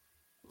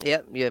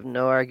 Yep, you have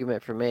no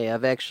argument for me.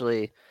 I've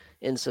actually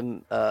in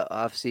some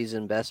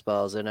off-season best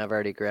balls, and I've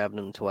already grabbed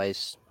him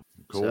twice.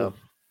 Cool. So,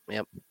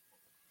 yep.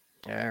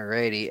 All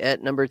righty.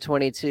 At number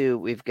 22,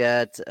 we've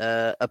got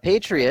a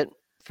Patriot.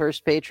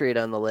 First Patriot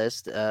on the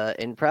list,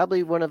 and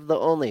probably one of the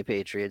only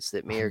Patriots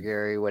that me or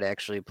Gary would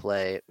actually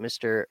play,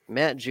 Mr.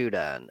 Matt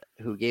Judon,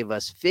 who gave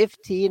us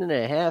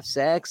 15.5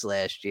 sacks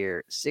last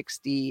year,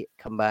 60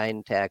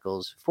 combined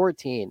tackles,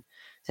 14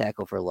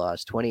 tackle for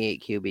loss,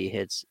 28 QB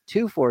hits,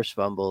 2 forced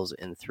fumbles,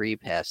 and 3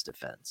 pass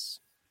defense.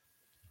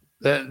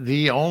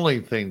 The only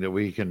thing that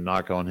we can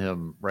knock on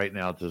him right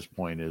now at this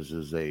point is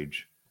his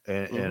age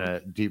in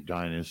a deep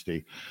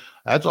dynasty.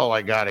 That's all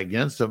I got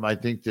against him. I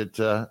think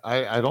that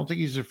I don't think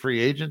he's a free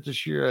agent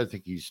this year. I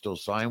think he's still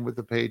signed with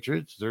the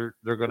Patriots. They're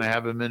going to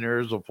have him in there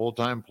as a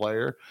full-time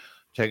player,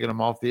 taking him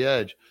off the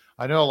edge.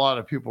 I know a lot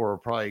of people are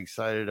probably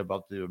excited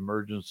about the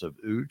emergence of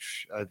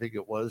Ooch. I think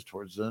it was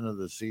towards the end of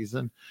the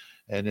season.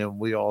 And then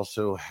we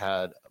also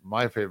had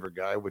my favorite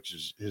guy, which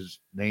is his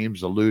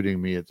name's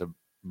eluding me at the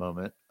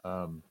moment.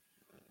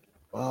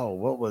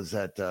 What was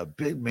that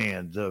big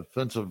man, the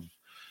offensive?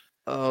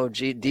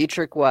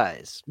 Dietrich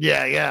Wise.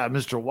 Yeah,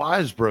 Mr.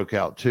 Wise broke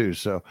out too.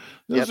 So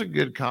this is a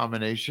good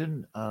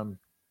combination.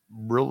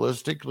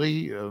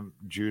 Realistically,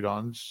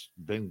 Judon's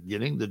been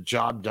getting the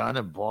job done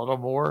in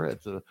Baltimore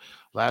at the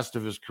last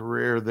of his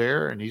career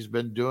there, and he's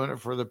been doing it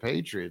for the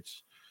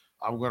Patriots.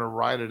 I'm going to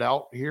ride it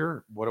out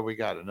here. What do we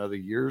got? Another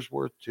year's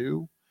worth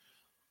too?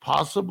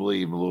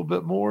 Possibly even a little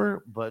bit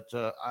more, but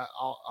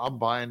I'm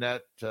buying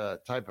that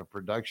type of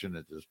production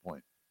at this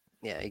point.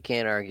 Yeah, you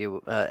can't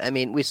argue. I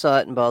mean, we saw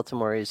it in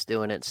Baltimore. He's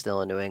doing it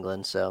still in New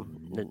England, so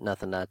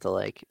nothing not to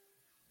like.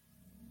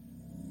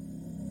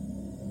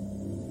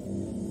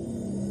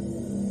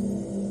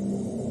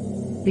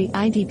 The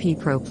IDP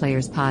Pro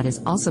Players Pod is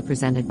also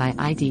presented by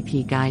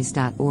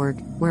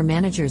IDPguys.org, where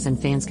managers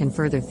and fans can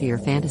further their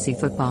fantasy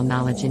football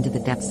knowledge into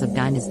the depths of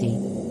Dynasty,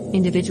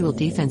 individual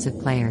defensive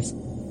players,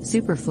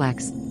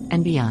 Superflex,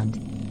 and beyond.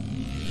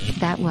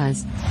 That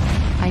was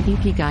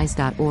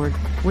IDPguys.org,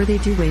 where they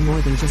do way more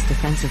than just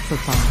defensive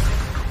football.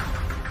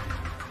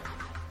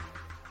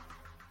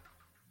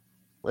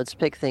 Let's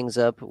pick things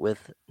up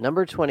with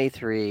number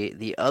 23,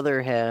 the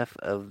other half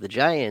of the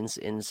Giants'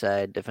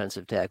 inside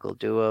defensive tackle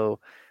duo,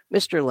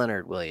 Mr.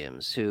 Leonard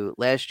Williams, who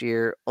last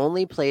year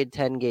only played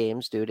 10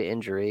 games due to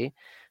injury.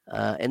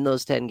 In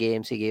those 10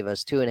 games, he gave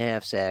us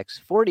 2.5 sacks,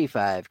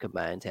 45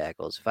 combined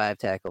tackles, 5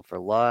 tackle for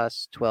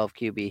loss, 12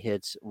 QB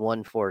hits,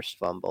 1 forced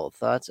fumble.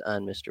 Thoughts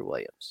on Mr.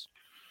 Williams?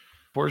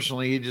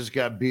 Fortunately, he just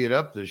got beat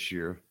up this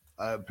year,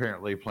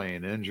 apparently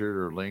playing injured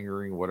or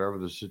lingering, whatever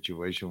the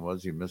situation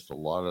was. He missed a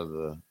lot of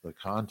the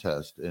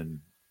contest. And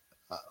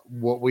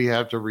what we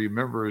have to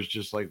remember is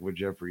just like with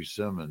Jeffrey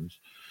Simmons,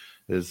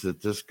 is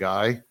that this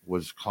guy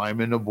was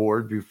climbing the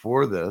board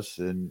before this,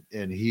 and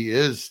he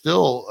is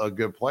still a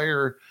good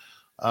player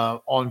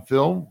on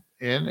film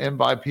and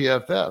by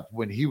PFF.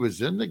 When he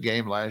was in the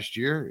game last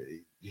year,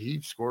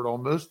 he scored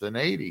almost an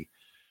 80.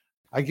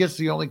 I guess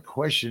the only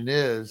question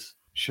is,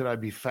 should I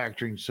be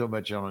factoring so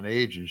much on an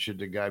age, and should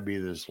the guy be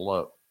this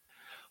low?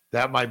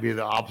 That might be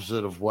the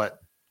opposite of what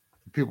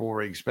people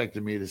were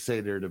expecting me to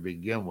say there to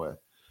begin with.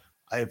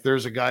 If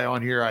there's a guy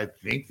on here I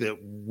think that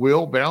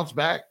will bounce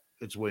back,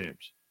 it's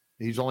Williams.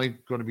 He's only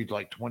going to be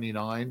like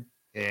 29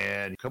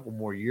 and a couple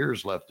more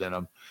years left in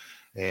him.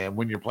 And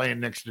when you're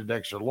playing next to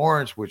Dexter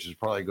Lawrence, which is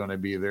probably going to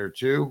be there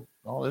too,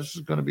 this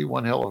is going to be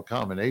one hell of a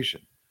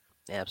combination.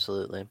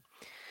 Absolutely.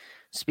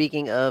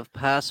 Speaking of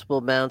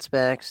possible bounce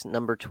backs,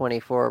 number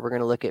 24, we're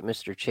going to look at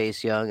Mr.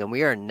 Chase Young, and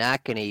we are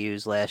not going to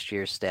use last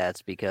year's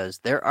stats because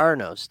there are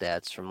no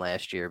stats from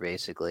last year,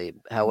 basically.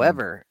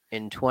 However,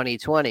 in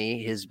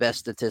 2020, his best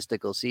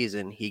statistical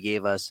season, he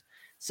gave us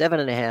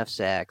 7.5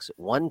 sacks,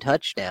 1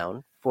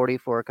 touchdown,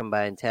 44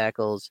 combined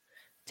tackles,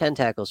 10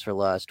 tackles for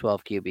loss,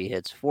 12 QB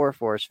hits, 4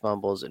 forced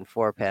fumbles, and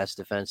 4 pass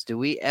defense. Do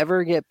we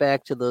ever get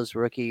back to those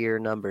rookie year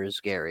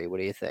numbers, Gary? What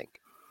do you think?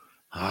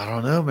 I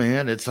don't know,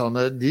 man. It's on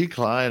the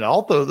decline.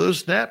 I'll throw those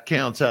snap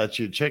counts at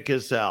you. Check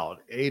this out.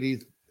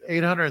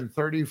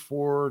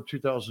 834,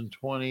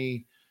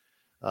 2020,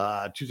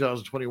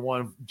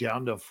 2021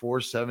 down to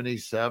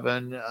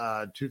 477,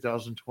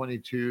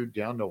 2022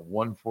 down to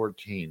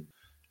 114.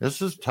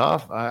 This is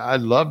tough.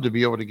 I'd love to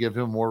be able to give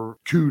him more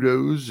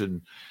kudos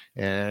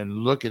and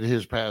look at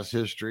his past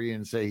history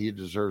and say he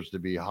deserves to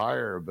be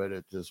higher. But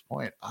at this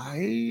point,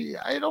 I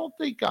don't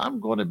think I'm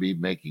going to be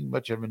making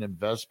much of an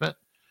investment.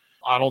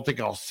 I don't think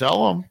I'll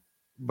sell him,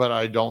 but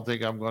I don't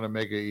think I'm going to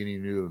make any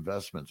new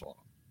investments on him.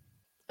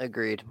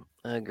 Agreed.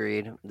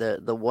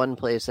 The one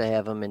place I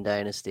have him in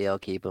Dynasty, I'll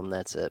keep him.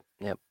 That's it.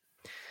 Yep.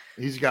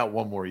 He's got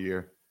one more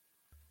year.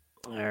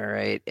 All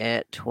right.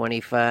 At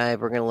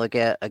 25, we're going to look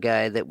at a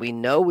guy that we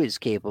know is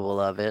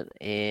capable of it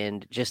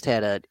and just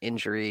had an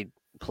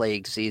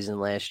injury-plagued season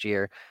last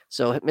year.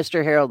 So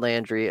Mr. Harold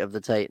Landry of the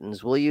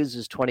Titans, we'll use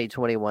his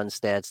 2021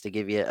 stats to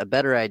give you a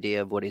better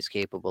idea of what he's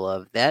capable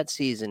of. That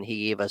season,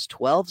 he gave us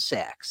 12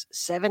 sacks,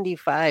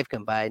 75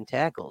 combined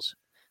tackles,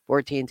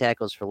 14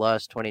 tackles for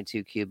loss,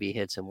 22 QB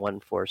hits, and 1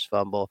 forced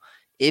fumble.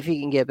 If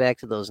he can get back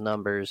to those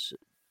numbers,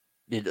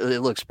 it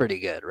looks pretty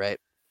good,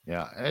 right?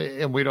 Yeah,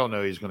 and we don't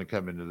know he's going to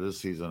come into this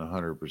season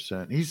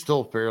 100%. He's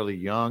still fairly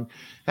young,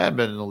 hadn't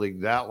been in the league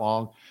that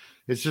long.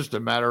 It's just a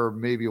matter of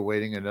maybe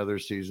waiting another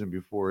season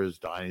before his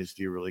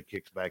dynasty really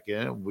kicks back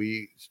in and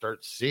we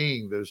start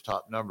seeing those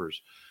top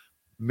numbers.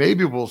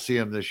 Maybe we'll see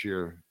him this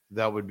year.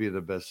 That would be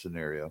the best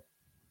scenario.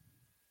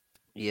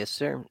 Yes,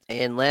 sir.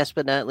 And last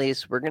but not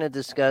least, we're going to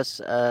discuss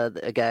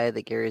a guy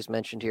that Gary's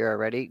mentioned here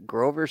already,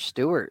 Grover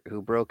Stewart,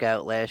 who broke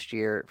out last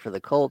year for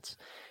the Colts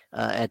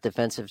at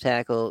defensive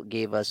tackle,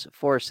 gave us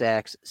 4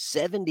 sacks,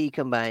 70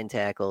 combined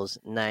tackles,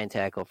 9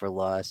 tackle for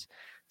loss,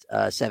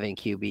 7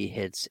 QB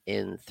hits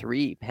in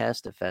 3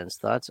 pass defense.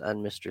 Thoughts on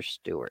Mr.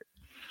 Stewart?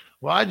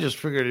 Well, I just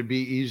figured it'd be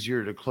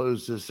easier to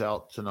close this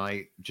out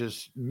tonight,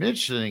 just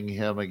mentioning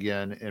him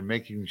again and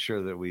making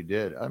sure that we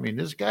did. I mean,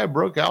 this guy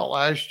broke out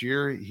last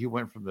year. He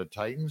went from the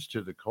Titans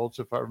to the Colts,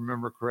 if I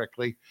remember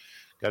correctly,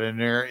 got in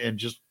there and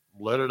just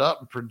lit it up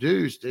and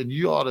produced. And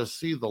you ought to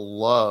see the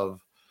love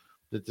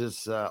that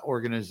this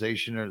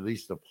organization, or at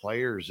least the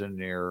players in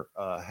there,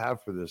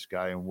 have for this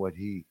guy and what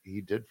he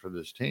did for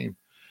this team.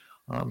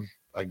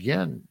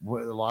 Again,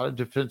 with a lot of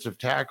defensive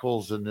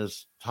tackles in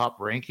this top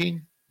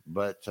ranking,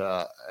 but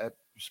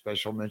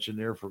special mention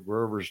there for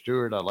Grover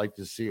Stewart. I'd like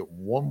to see it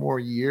one more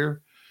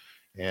year,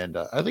 and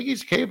I think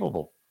he's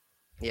capable.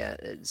 Yeah,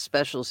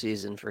 special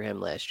season for him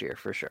last year,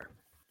 for sure.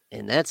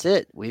 And that's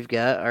it. We've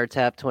got our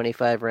top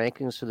 25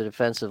 rankings for the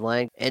defensive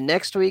line. And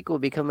next week, we'll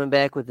be coming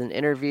back with an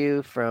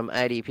interview from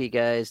IDP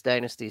guys,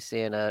 Dynasty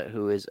Santa,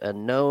 who is a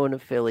known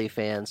Philly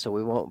fan, so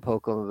we won't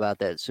poke him about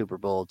that Super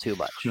Bowl too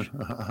much.